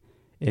happening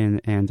in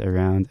and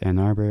around Ann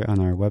Arbor on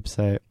our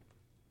website.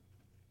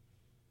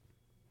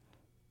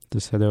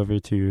 Just head over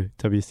to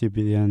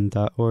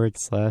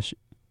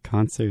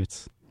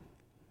wcbn.org/concerts.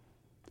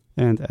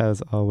 And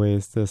as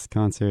always, this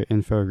concert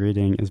info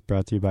reading is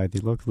brought to you by the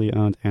locally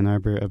owned Ann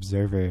Arbor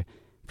Observer,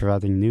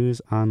 providing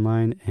news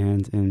online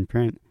and in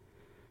print.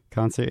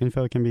 Concert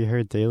info can be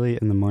heard daily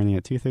in the morning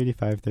at 2:30,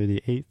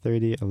 5:30,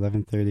 8:30,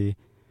 11:30,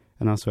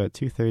 and also at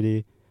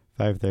 2:30,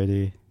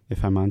 5:30,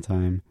 if I'm on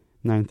time,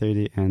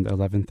 9:30, and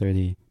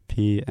 11:30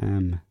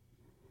 p.m.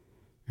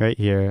 right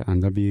here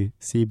on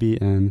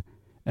WCBN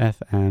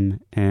FM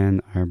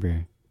Ann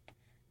Arbor.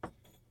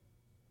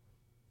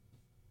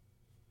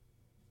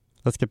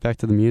 Let's get back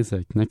to the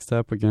music. Next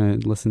up, we're going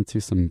to listen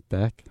to some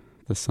Beck.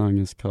 The song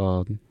is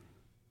called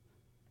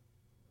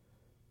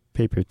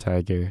Paper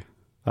Tiger,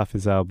 off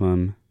his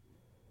album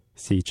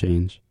Sea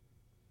Change.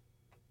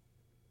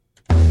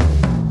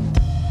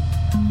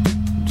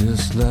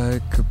 Just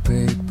like a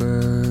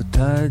paper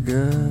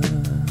tiger,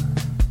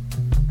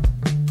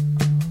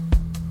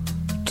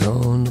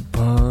 torn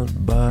apart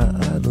by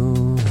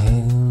idle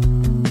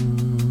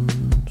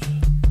hands,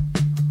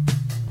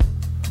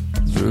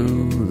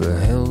 through the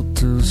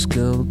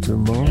helter-skelter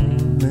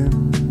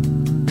morning,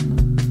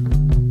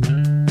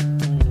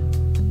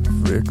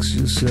 fix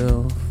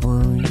yourself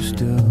while you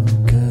still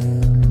can.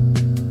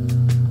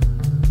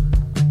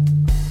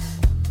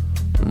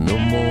 No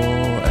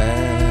more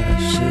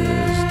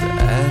ashes to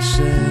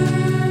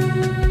ashes,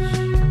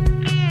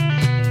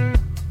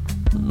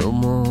 no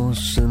more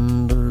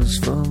cinders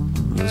from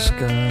the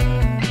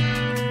sky,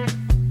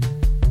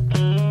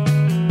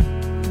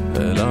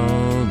 and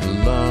all the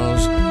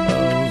laws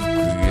of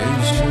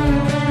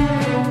creation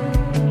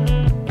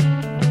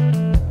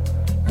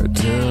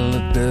tell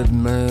a dead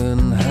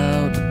man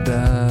how to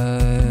die.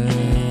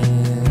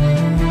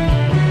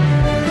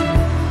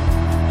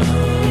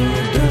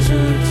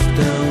 Deserts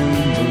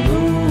down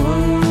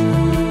below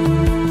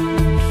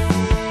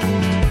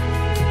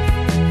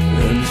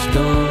and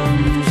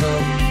storms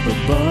up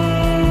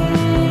above,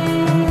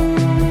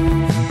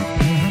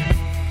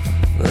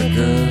 like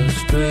a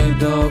stray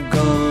dog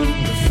gone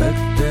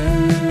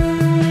defective,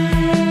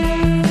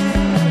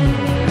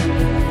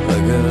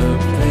 like a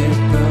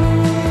paper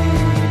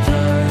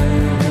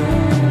tiger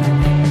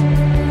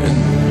in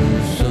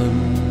the sun,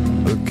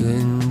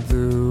 looking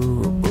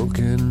through a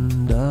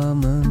broken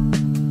diamond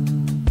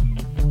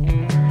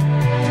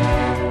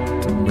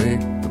to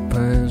make the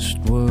past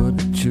what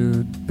it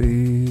should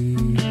be.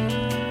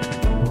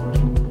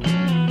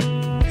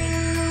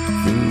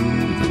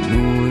 Through the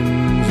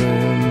ruins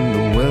and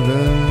the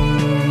weather,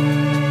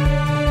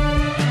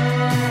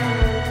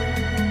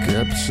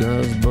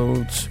 capsized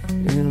boats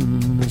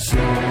in the sea.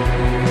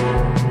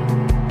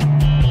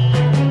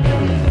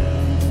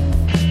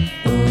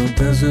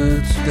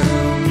 deserts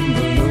down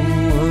below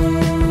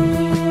us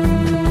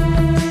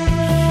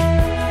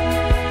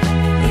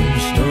and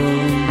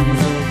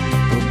storms up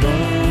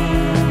above.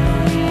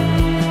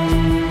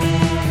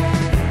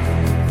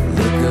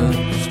 Look up,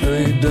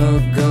 stray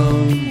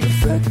doggone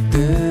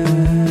defective.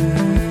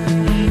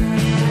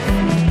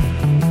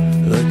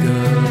 Like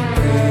a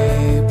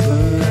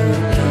paper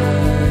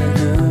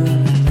tiger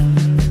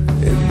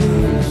in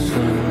the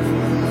sun.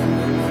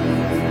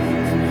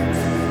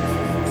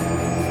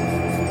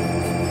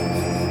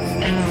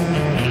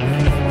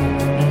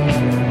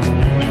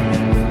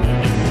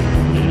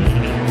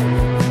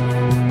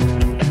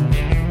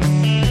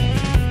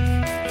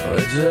 I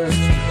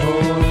just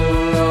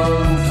hold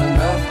on to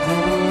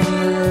nothing.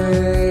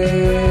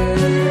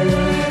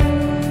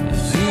 You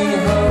see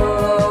how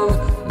long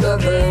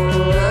nothing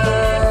lasts.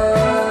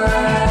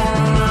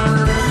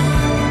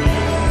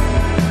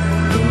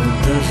 The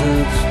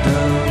deserts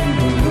down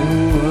below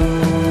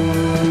us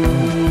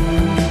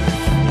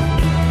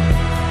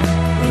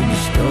and the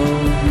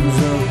storms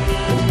up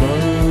above.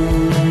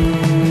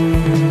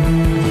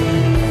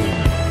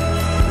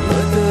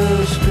 Like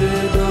a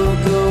stray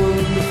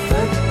doggone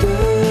defective.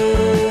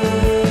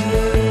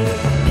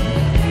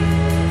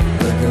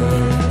 Like a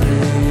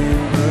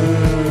paper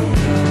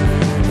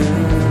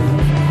tiger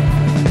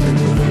in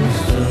the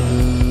sun.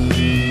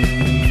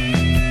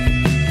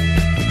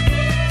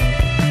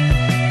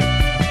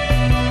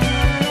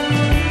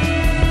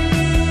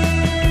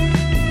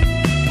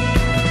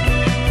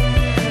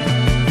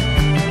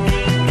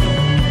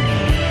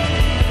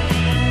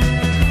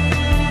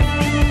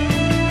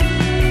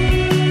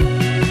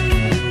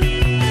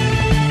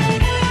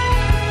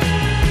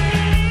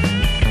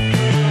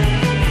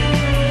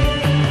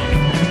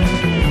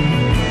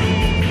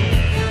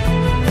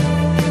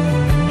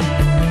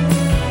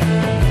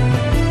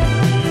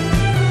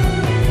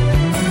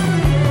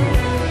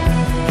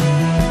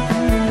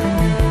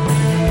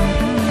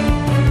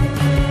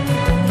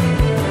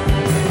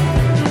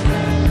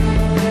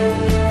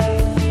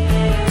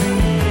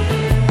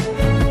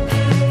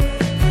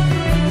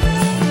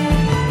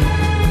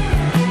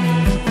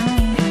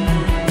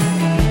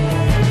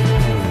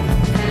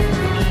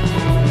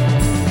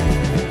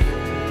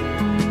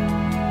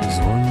 There's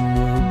one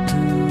road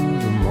to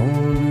the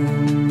morning.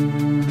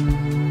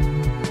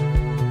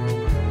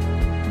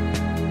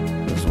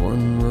 There's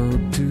one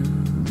road to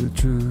the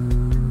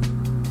truth.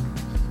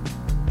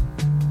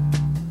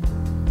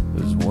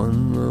 There's one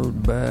road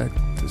back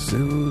to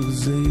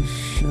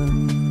civilization.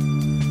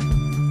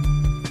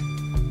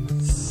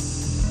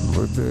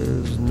 But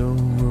there's no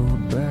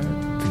road back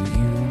to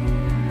you.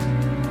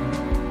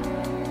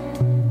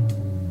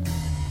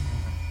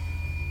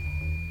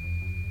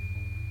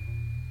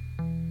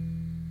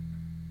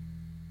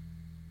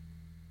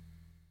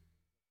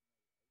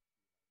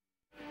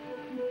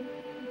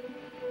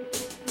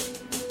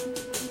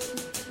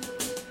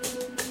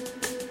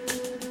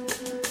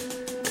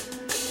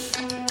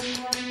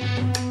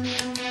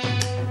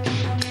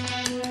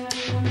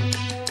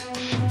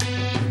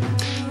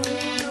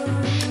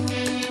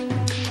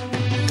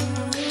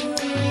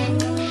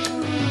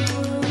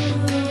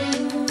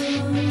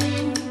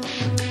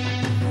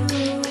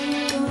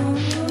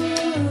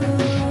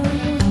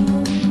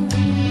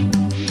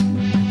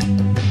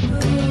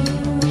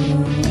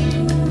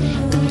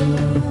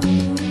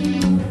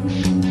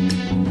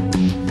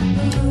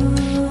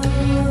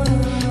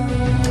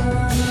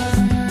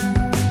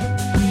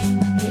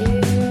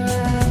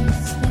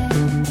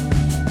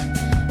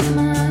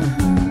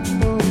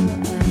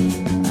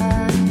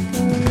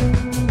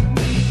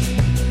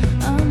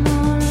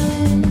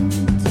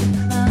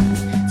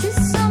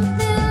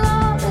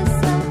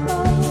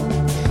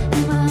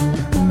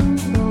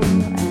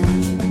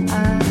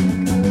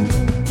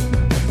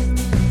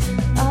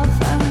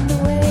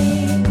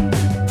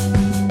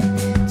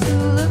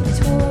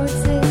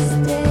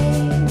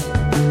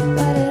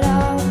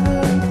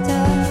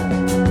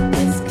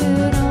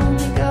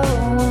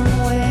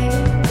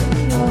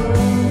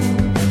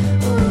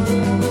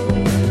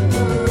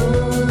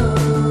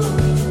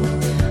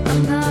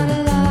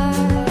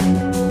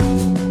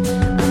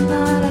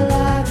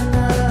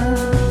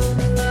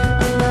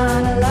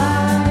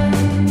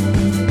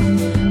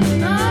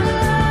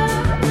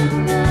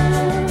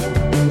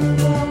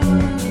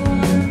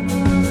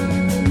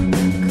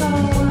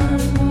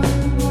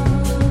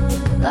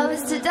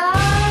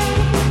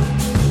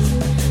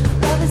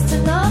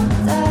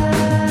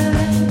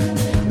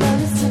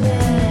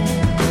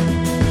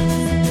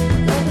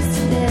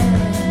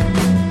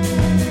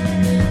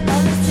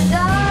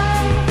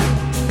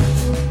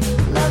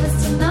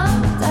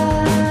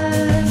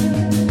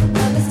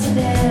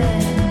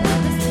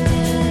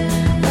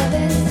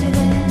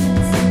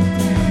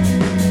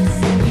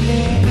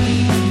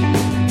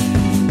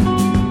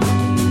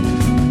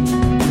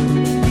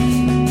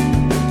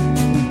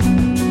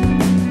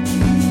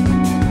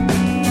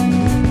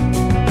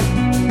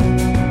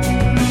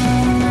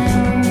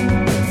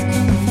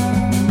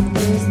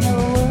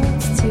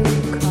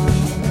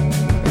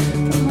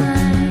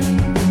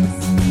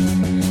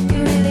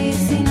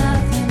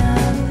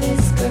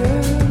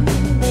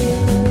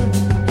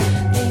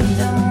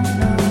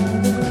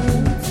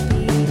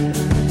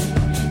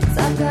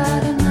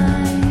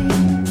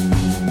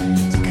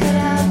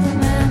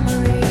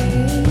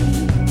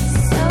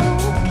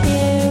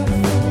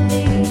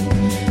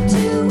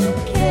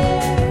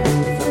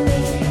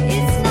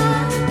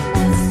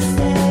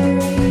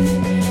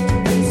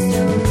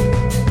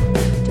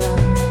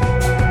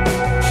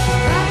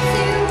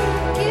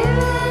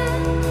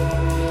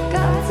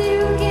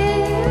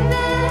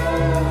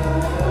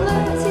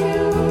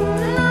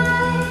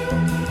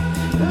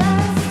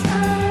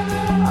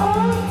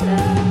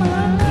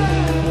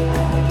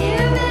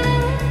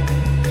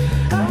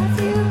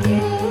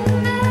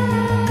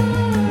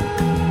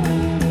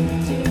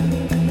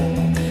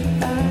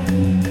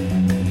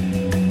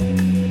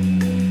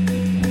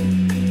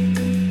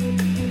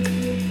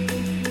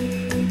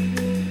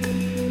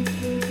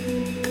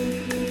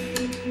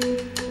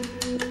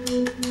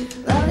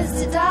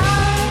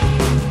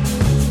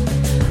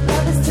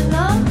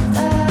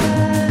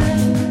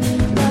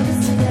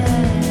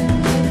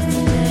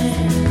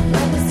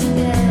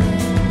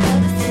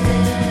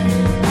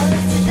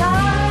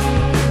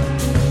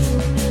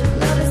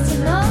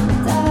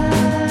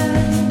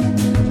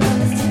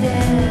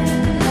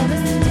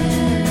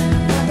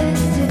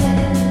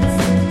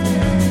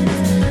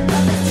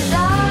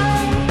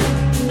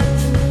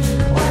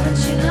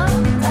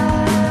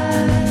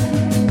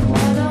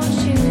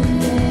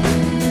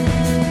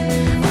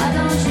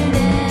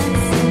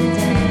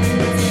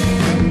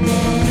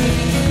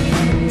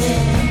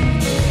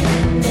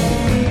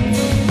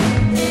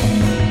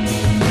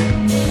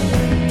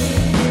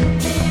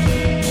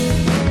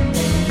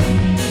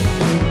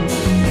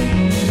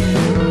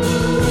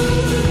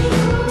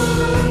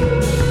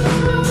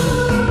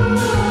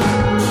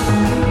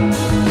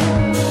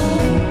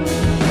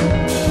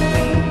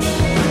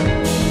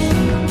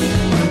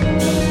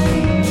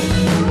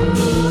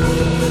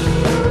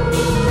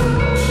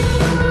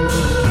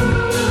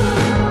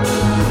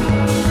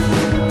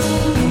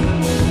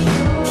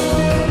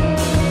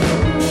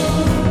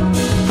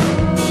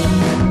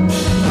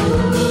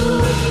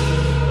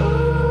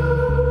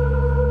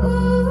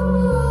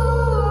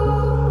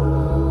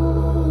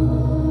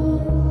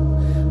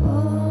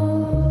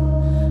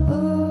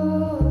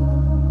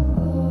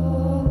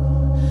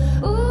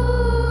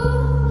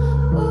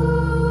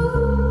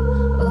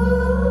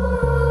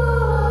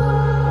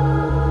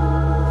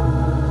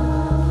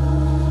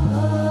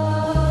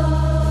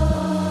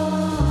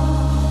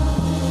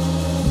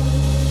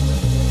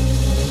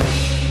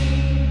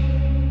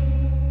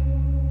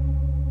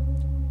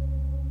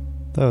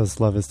 That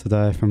was Love Is To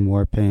Die from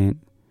Warpaint.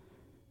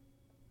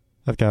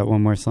 I've got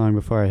one more song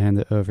before I hand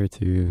it over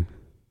to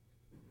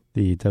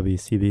the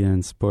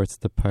WCBN Sports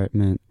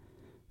Department,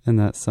 and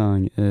that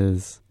song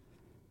is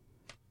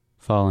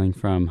Falling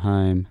from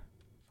Heim.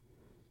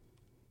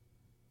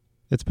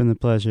 It's been a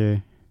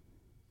pleasure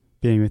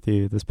being with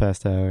you this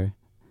past hour.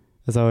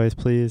 As always,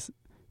 please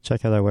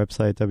check out our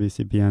website,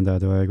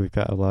 wcbn.org. We've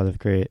got a lot of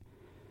great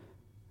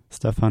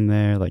stuff on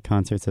there, like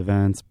concerts,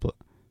 events,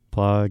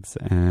 blogs,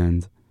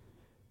 and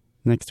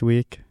next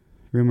week,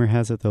 rumor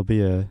has it there'll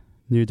be a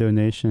new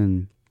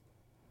donation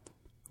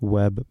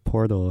web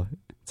portal.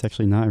 It's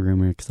actually not a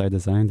rumor because I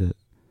designed it.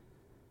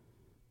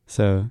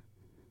 So,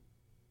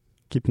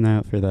 keep an eye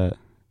out for that.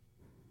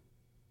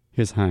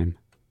 Here's Heim.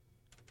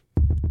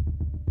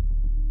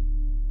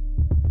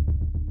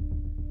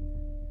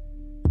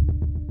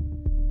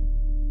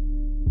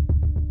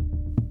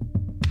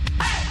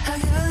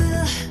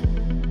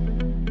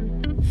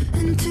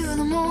 Into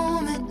the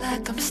moment,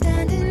 like I'm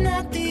standing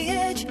at the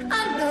edge.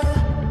 I know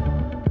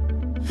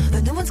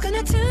that no one's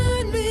gonna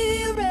turn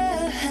me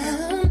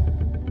around.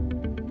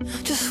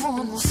 Just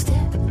one more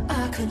step,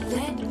 I could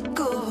let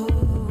go.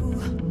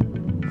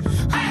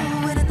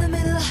 Oh, and in the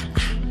middle,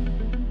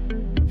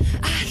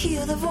 I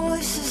hear the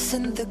voices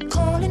and they're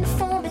calling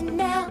for me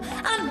now.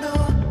 I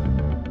know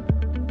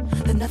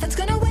that nothing's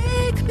gonna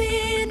wake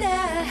me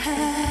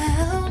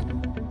now,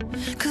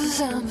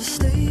 'cause I'm a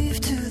slave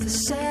to the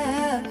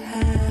sound.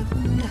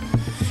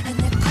 And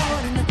they're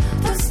calling,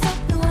 don't stop,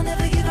 no, I'll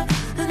never give up,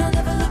 and I'll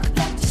never look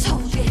back. Just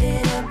hold your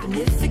head up, and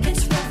if it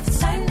gets rough, it's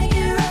time to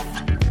get up.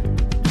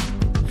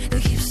 They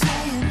keep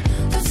saying,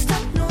 don't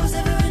stop, no, it's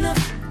never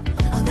enough.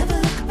 I'll never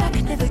look back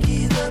and never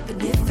give up,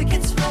 and if it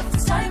gets rough,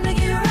 it's time to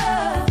get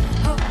up.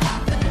 Oh,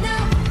 but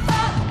now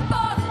I'm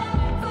falling,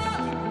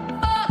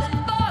 falling,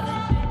 falling,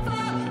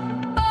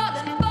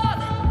 falling,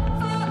 falling,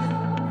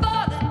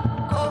 falling,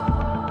 oh.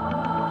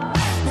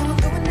 Now I'm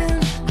going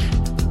down,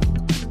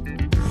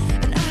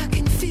 and I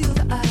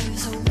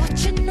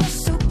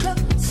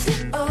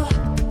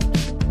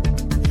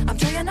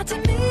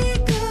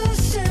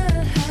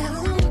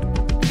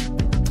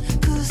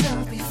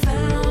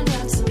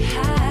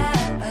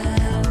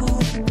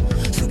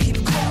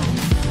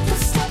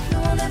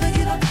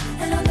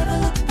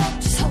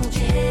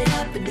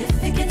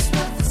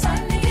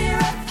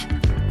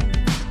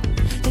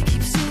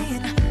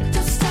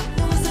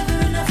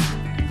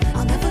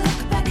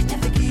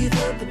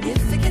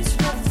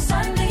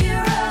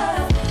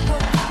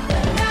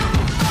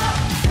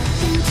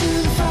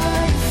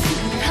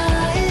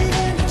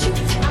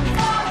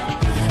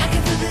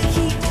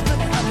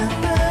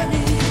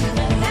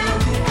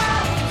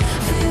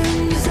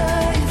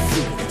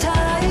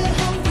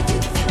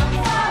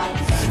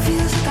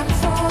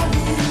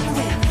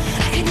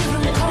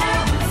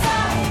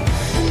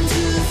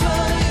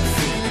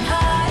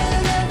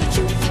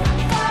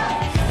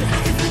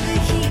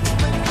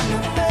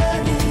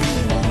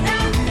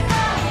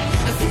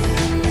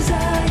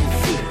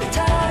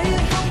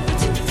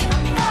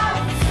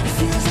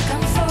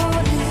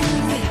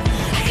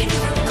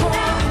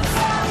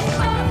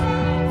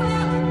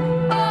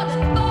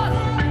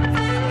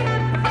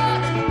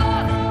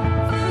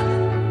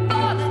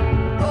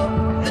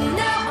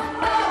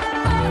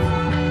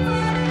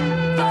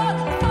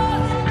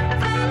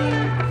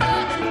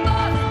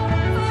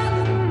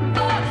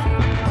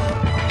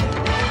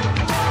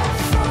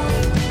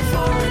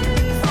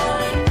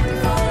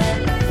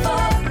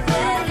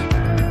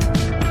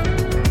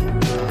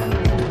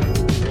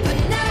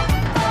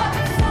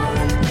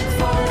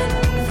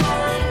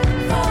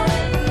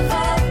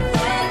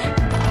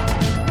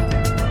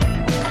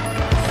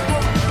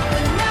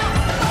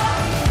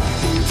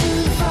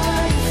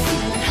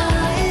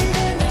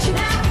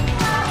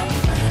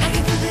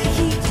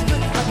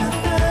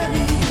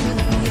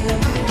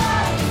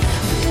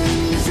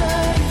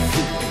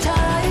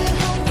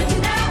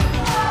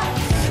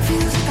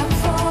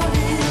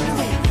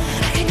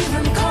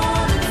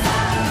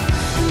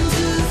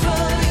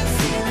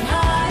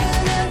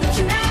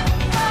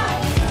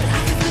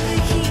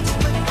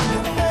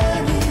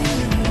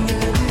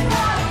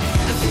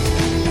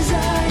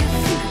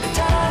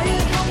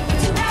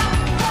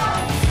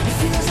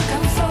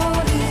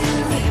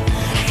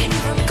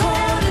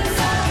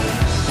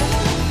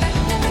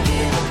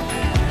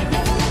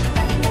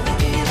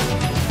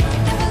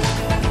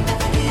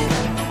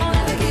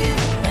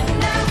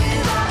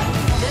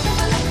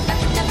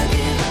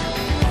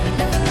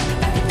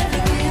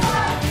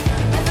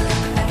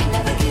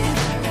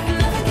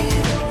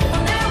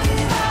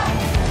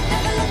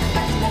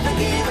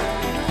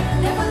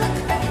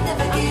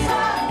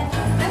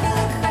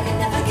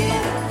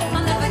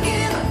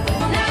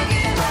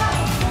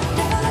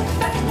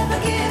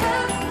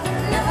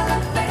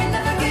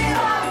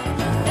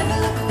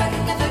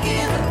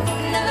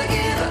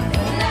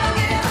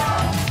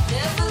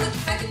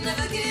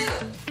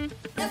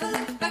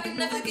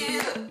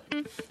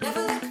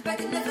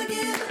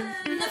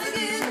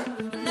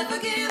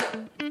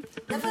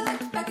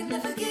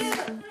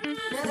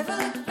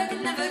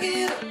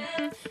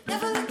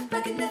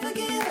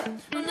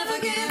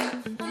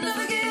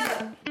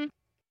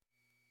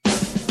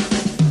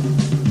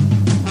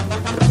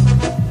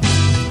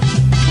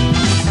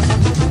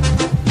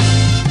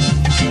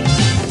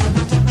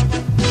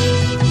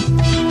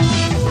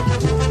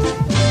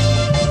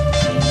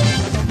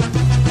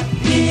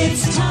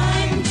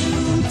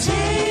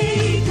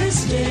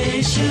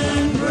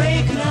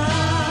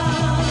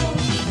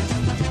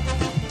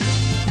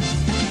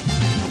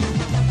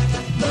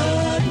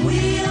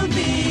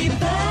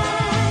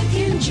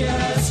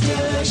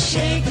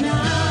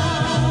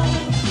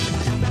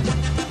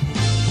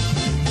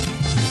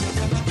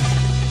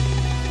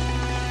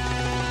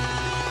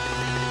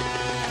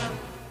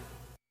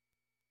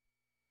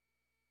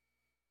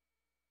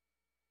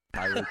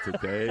tired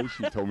today.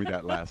 She told me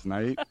that last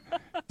night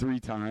 3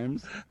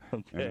 times.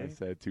 Okay. And I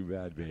said, too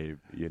bad, babe.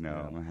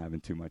 I'm having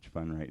too much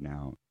fun right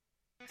now.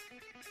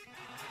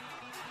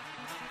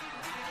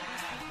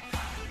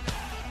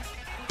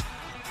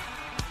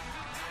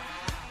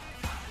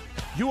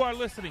 You are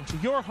listening to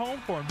your home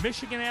for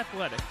Michigan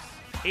Athletics,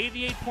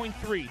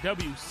 88.3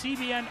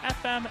 WCBN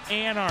FM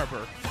Ann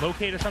Arbor.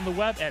 Locate us on the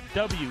web at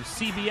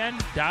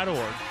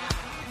WCBN.org.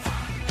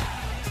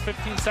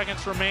 15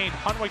 seconds remain.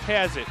 Hunwick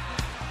has it.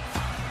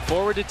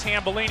 Forward to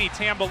Tambellini.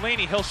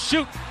 Tambellini, he'll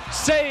shoot.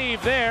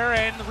 Save there,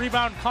 and the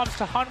rebound comes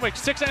to Hunwick.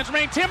 6 seconds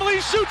remain.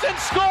 Tambellini shoots and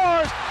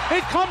scores.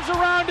 It comes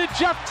around to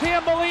Jeff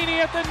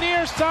Tambellini at the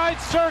near side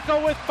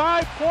circle with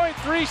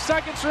 5.3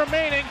 seconds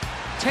remaining.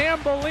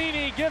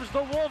 Tambellini gives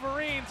the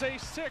Wolverines a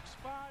 6-5.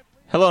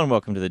 Hello and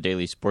welcome to the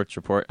Daily Sports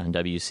Report on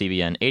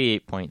WCBN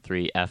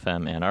 88.3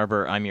 FM Ann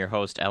Arbor. I'm your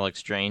host,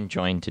 Alex Drain,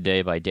 joined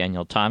today by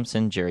Daniel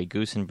Thompson, Jerry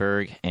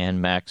Goosenberg,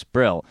 and Max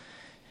Brill.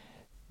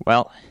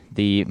 Well,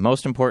 the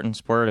most important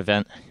sport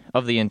event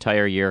of the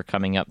entire year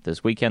coming up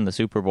this weekend, the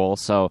Super Bowl,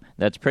 so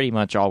that's pretty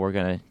much all we're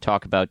going to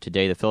talk about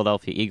today. The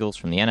Philadelphia Eagles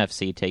from the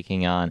NFC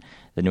taking on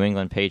the New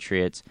England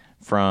Patriots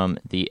from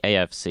the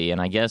AFC,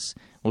 and I guess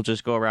we'll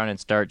just go around and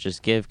start,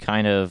 just give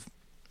kind of,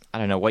 I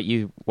don't know, what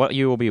you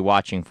will be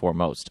watching for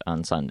most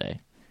on Sunday.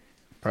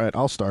 All right,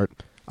 I'll start.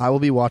 I will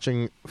be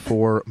watching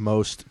for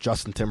most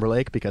Justin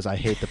Timberlake because I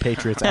hate the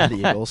Patriots and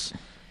the Eagles.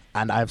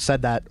 And I've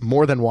said that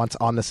more than once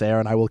on this air,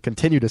 and I will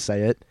continue to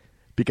say it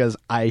because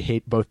I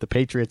hate both the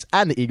Patriots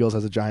and the Eagles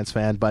as a Giants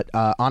fan. But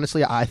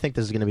honestly, I think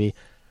this is going to be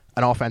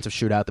an offensive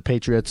shootout. The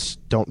Patriots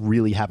don't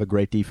really have a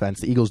great defense.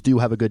 The Eagles do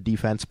have a good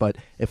defense, but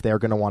if they're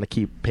going to want to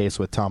keep pace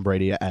with Tom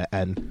Brady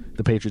and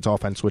the Patriots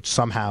offense, which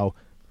somehow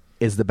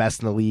is the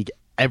best in the league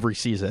every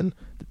season,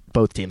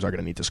 both teams are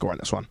going to need to score in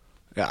this one.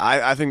 Yeah,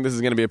 I think this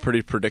is going to be a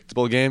pretty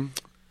predictable game.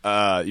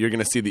 You're going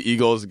to see the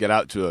Eagles get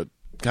out to a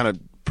kind of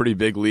pretty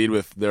big lead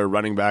with their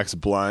running backs,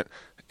 Blunt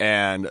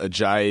and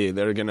Ajayi.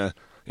 They're going to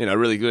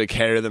really good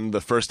carry them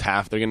the first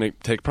half. They're going to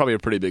take probably a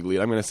pretty big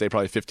lead. I'm going to say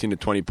probably 15 to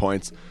 20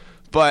 points.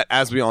 But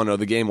as we all know,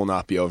 the game will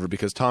not be over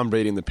because Tom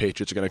Brady and the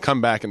Patriots are going to come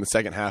back in the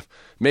second half,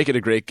 make it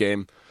a great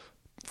game,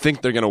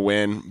 think they're going to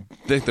win,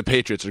 think the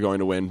Patriots are going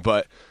to win,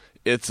 but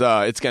it's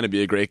going to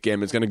be a great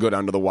game. It's going to go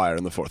down to the wire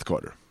in the fourth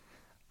quarter.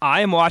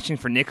 I am watching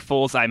for Nick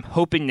Foles. I'm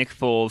hoping Nick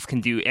Foles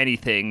can do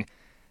anything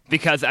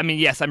because,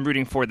 yes, I'm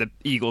rooting for the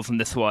Eagles in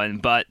this one,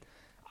 but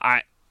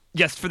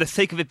just for the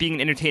sake of it being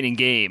an entertaining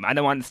game, I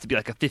don't want this to be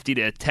like a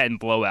 50-10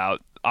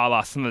 blowout, a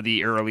la some of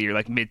the earlier,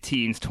 like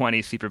mid-teens,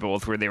 20 Super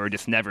Bowls where they were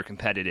just never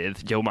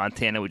competitive. Joe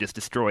Montana would just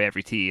destroy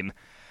every team.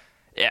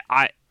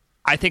 I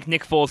think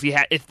Nick Foles,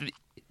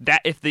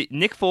 if the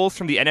Nick Foles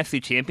from the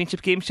NFC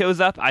Championship game shows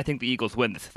up, I think the Eagles win this